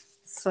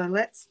 So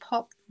let's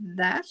pop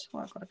that.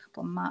 Well, I've got a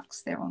couple of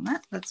marks there on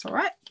that. That's all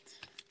right.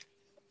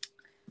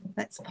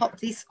 Let's pop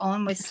this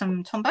on with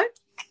some Tombow.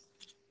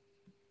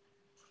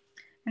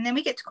 And then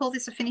we get to call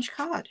this a finished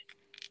card.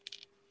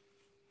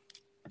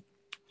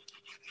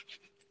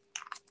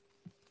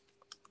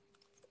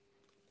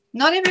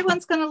 Not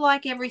everyone's going to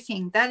like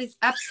everything. That is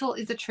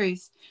absolutely the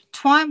truth.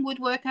 Twine would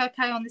work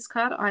okay on this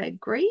card. I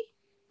agree.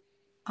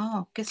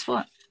 Oh, guess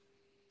what?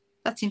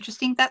 That's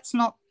interesting. That's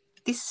not,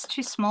 this is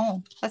too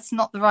small. That's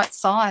not the right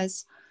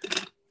size.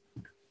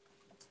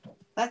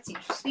 That's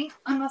interesting.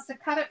 I must have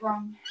cut it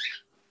wrong.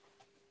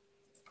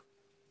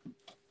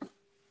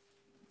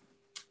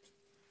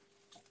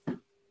 Let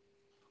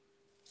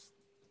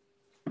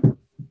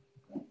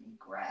me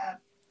grab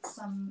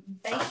some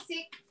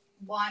basic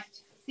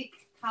white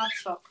thick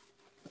cardstock.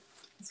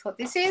 That's what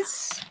this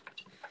is.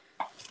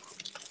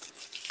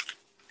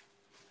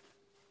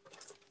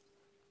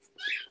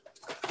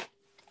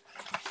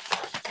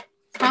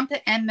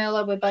 Trumpet and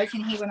Merlot were both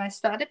in here when I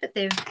started, but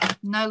they're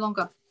no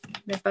longer.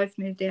 They've both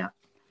moved out.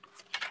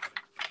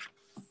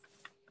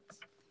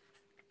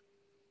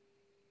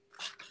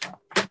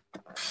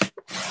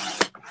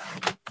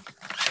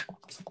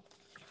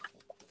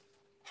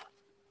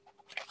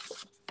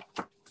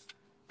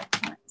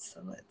 Right,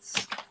 so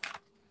let's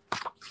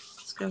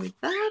go with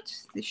that.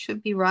 This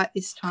should be right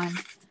this time.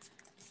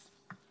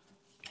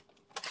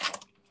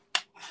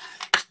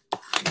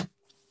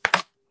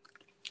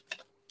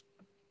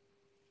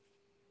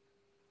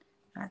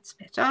 That's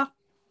better.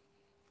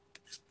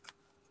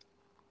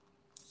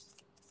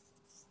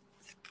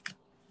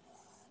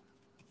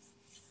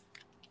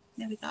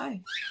 There we go.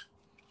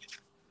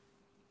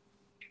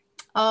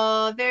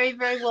 Oh, very,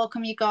 very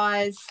welcome, you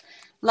guys.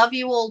 Love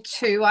you all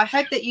too. I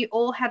hope that you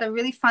all had a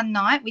really fun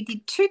night. We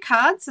did 2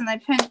 cards and they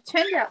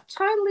turned out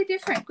totally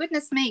different.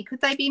 Goodness me,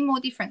 could they be more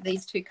different,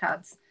 these 2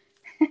 cards?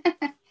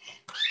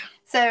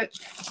 So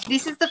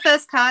this is the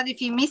first card.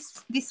 If you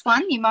missed this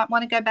one, you might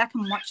want to go back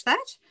and watch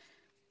that.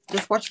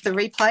 Just watch the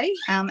replay.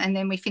 And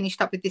then we finished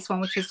up with this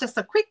one, which was just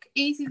a quick,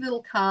 easy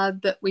little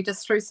card that we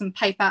just threw some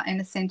paper and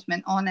a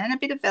sentiment on and a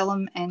bit of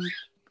vellum and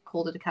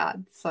called it a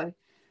card. So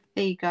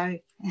there you go.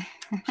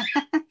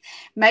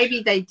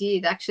 Maybe they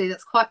did. Actually,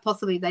 that's quite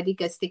possibly they did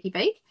go sticky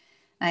beak.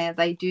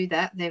 They do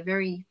that. They're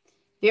very,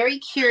 very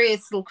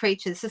curious little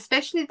creatures,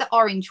 especially the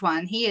orange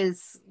one. He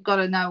has got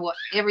to know what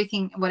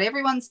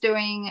everyone's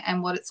doing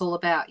and what it's all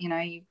about. You know,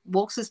 he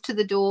walks us to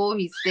the door.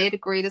 He's there to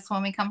greet us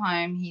when we come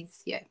home.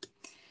 Yeah.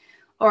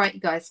 All right, you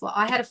guys. Well,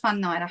 I had a fun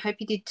night. I hope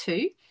you did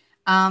too.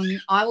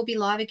 I will be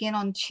live again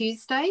on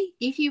Tuesday.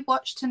 If you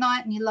watch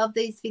tonight and you love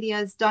these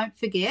videos, don't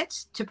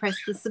forget to press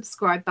the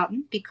subscribe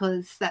button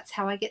because that's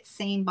how I get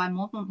seen by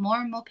more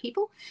and more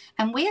people.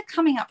 And we are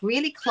coming up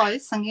really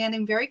close. I'm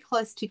getting very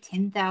close to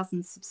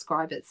 10,000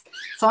 subscribers.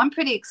 So I'm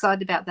pretty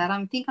excited about that.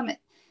 I think I'm at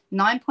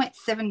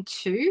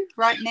 9.72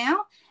 right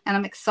now, and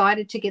I'm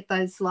excited to get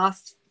those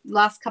last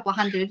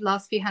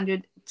few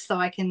hundred, so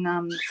I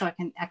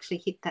can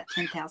actually hit that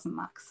 10,000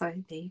 mark. So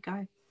there you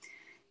go.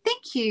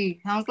 Thank you.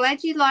 I'm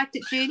glad you liked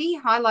it, Judy.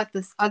 I like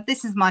this.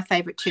 This is my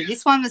favorite too.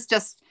 This one was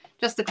just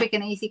a quick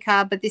and easy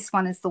card, but this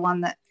one is the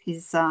one that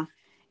is, I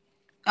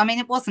mean,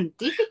 it wasn't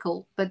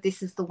difficult, but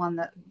this is the one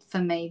that, for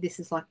me, this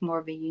is like more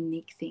of a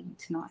unique thing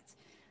tonight.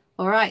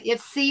 All right. Yep.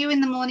 See you in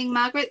the morning,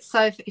 Margaret.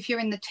 So if you're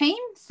in the team,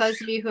 those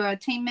of you who are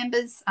team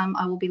members,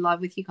 I will be live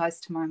with you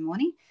guys tomorrow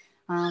morning.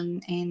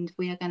 And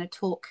we are going to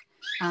talk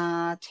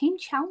team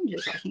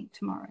challenges, I think,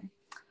 tomorrow.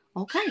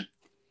 Okay.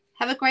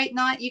 Have a great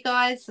night, you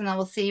guys, and I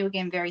will see you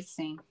again very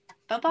soon.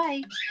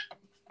 Bye-bye.